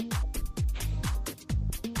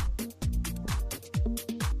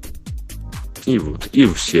 И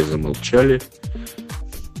все замолчали.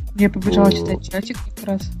 Я побежала читать чатик как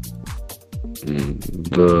раз.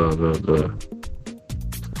 Да.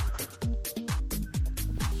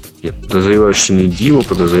 Я подозреваю, что не Дима,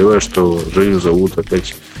 подозреваю, что Женю зовут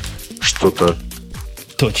опять что-то.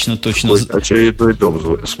 Точно. Очередной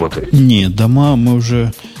дом смотреть. Нет, дома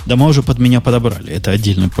уже под меня подобрали. Это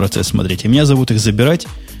отдельный процесс смотреть. И меня зовут их забирать,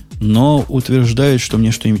 но утверждают, что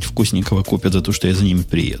мне что-нибудь вкусненького купят за то, что я за ними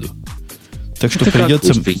приеду. Так что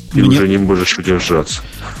придется... Ты уже не можешь удержаться.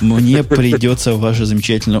 Мне придется ваше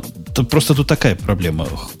замечательно... Просто тут такая проблема.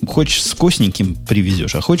 Хочешь с вкусненьким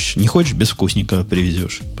привезешь, а не хочешь без вкусненького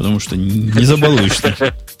привезешь. Потому что не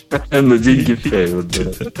забалуешься. Но деньги втягивают,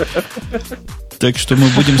 да. Так что мы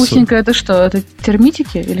будем... Вкусненькое это что? Это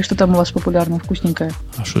термитики? Или что там у вас популярно вкусненькое?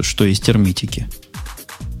 А что есть термитики?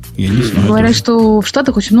 Я не знаю. Говорят, что в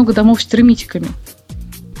Штатах очень много домов с термитиками.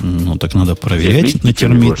 Так надо проверять на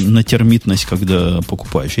термитность, когда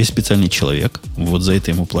покупаешь. Есть специальный человек. Вот за это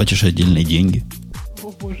ему платишь отдельные деньги.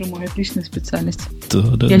 О, боже мой, отличная специальность.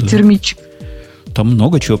 Да. Я термитчик. Там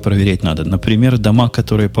много чего проверять надо. Например, дома,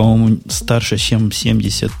 которые, по-моему, старше, чем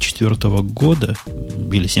 74-го года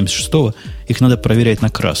или 76-го, их надо проверять на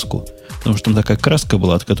краску. Потому что там такая краска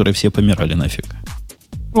была, от которой все помирали нафиг.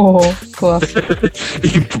 О, класс.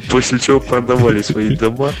 И после чего продавали свои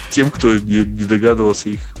дома тем, кто не догадывался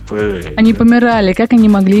их проверять. Они помирали, как они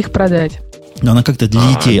могли их продать? Но она как-то для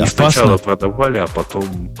детей они опасна. Сначала продавали, а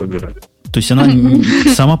потом помирали. То есть она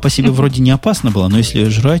сама по себе вроде не опасна была, но если ее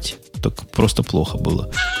жрать, то просто плохо было.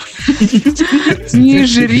 Не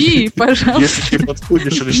жри, пожалуйста. Если ты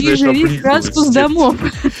подходишь и Не начинаешь жри краску с домов.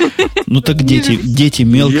 Ну так дети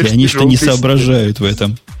мелкие, они что не соображают в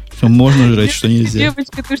этом. Что можно жрать, что нельзя.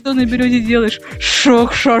 Девочка, ты что на берете делаешь?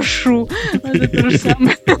 Шок, шашу. Это то же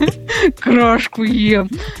самое. Крошку ем.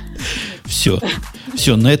 Все,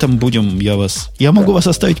 на этом будем Я могу вас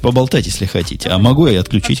оставить поболтать, если хотите. А могу я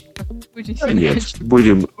отключить? Нет,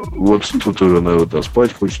 будем... Вот тут уже народу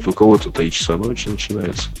спать хочет. У кого-то 3 часа ночи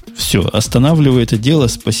начинается. Все, останавливаю это дело.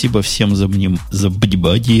 Спасибо всем за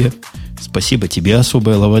внимание. Спасибо тебе,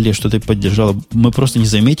 особое Лавале, что ты поддержала. Мы просто не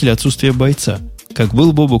заметили отсутствие бойца. Как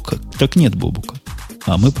был Бобук, так нет Бобука.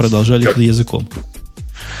 А мы продолжали языком.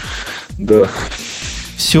 Да.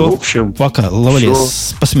 Все, в общем, пока. Лавале,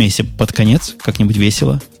 посмейся под конец, как-нибудь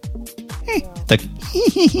весело. Так,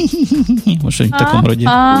 вот что-нибудь в таком роде.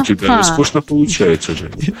 У тебя скучно получается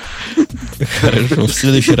же. Хорошо, в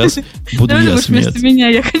следующий раз буду я смеяться. Вместо меня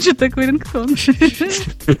я хочу такой рингтон.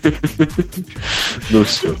 Ну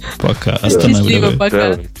все. Пока, останавливаю.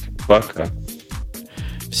 Пока.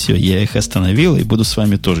 Все, я их остановил и буду с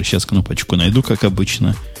вами тоже. Сейчас кнопочку найду, как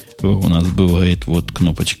обычно. У нас бывает вот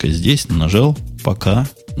кнопочка здесь. Нажал. Пока.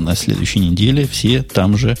 На следующей неделе все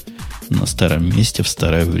там же, на старом месте, в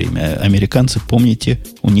старое время. Американцы, помните,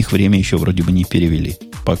 у них время еще вроде бы не перевели.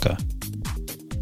 Пока.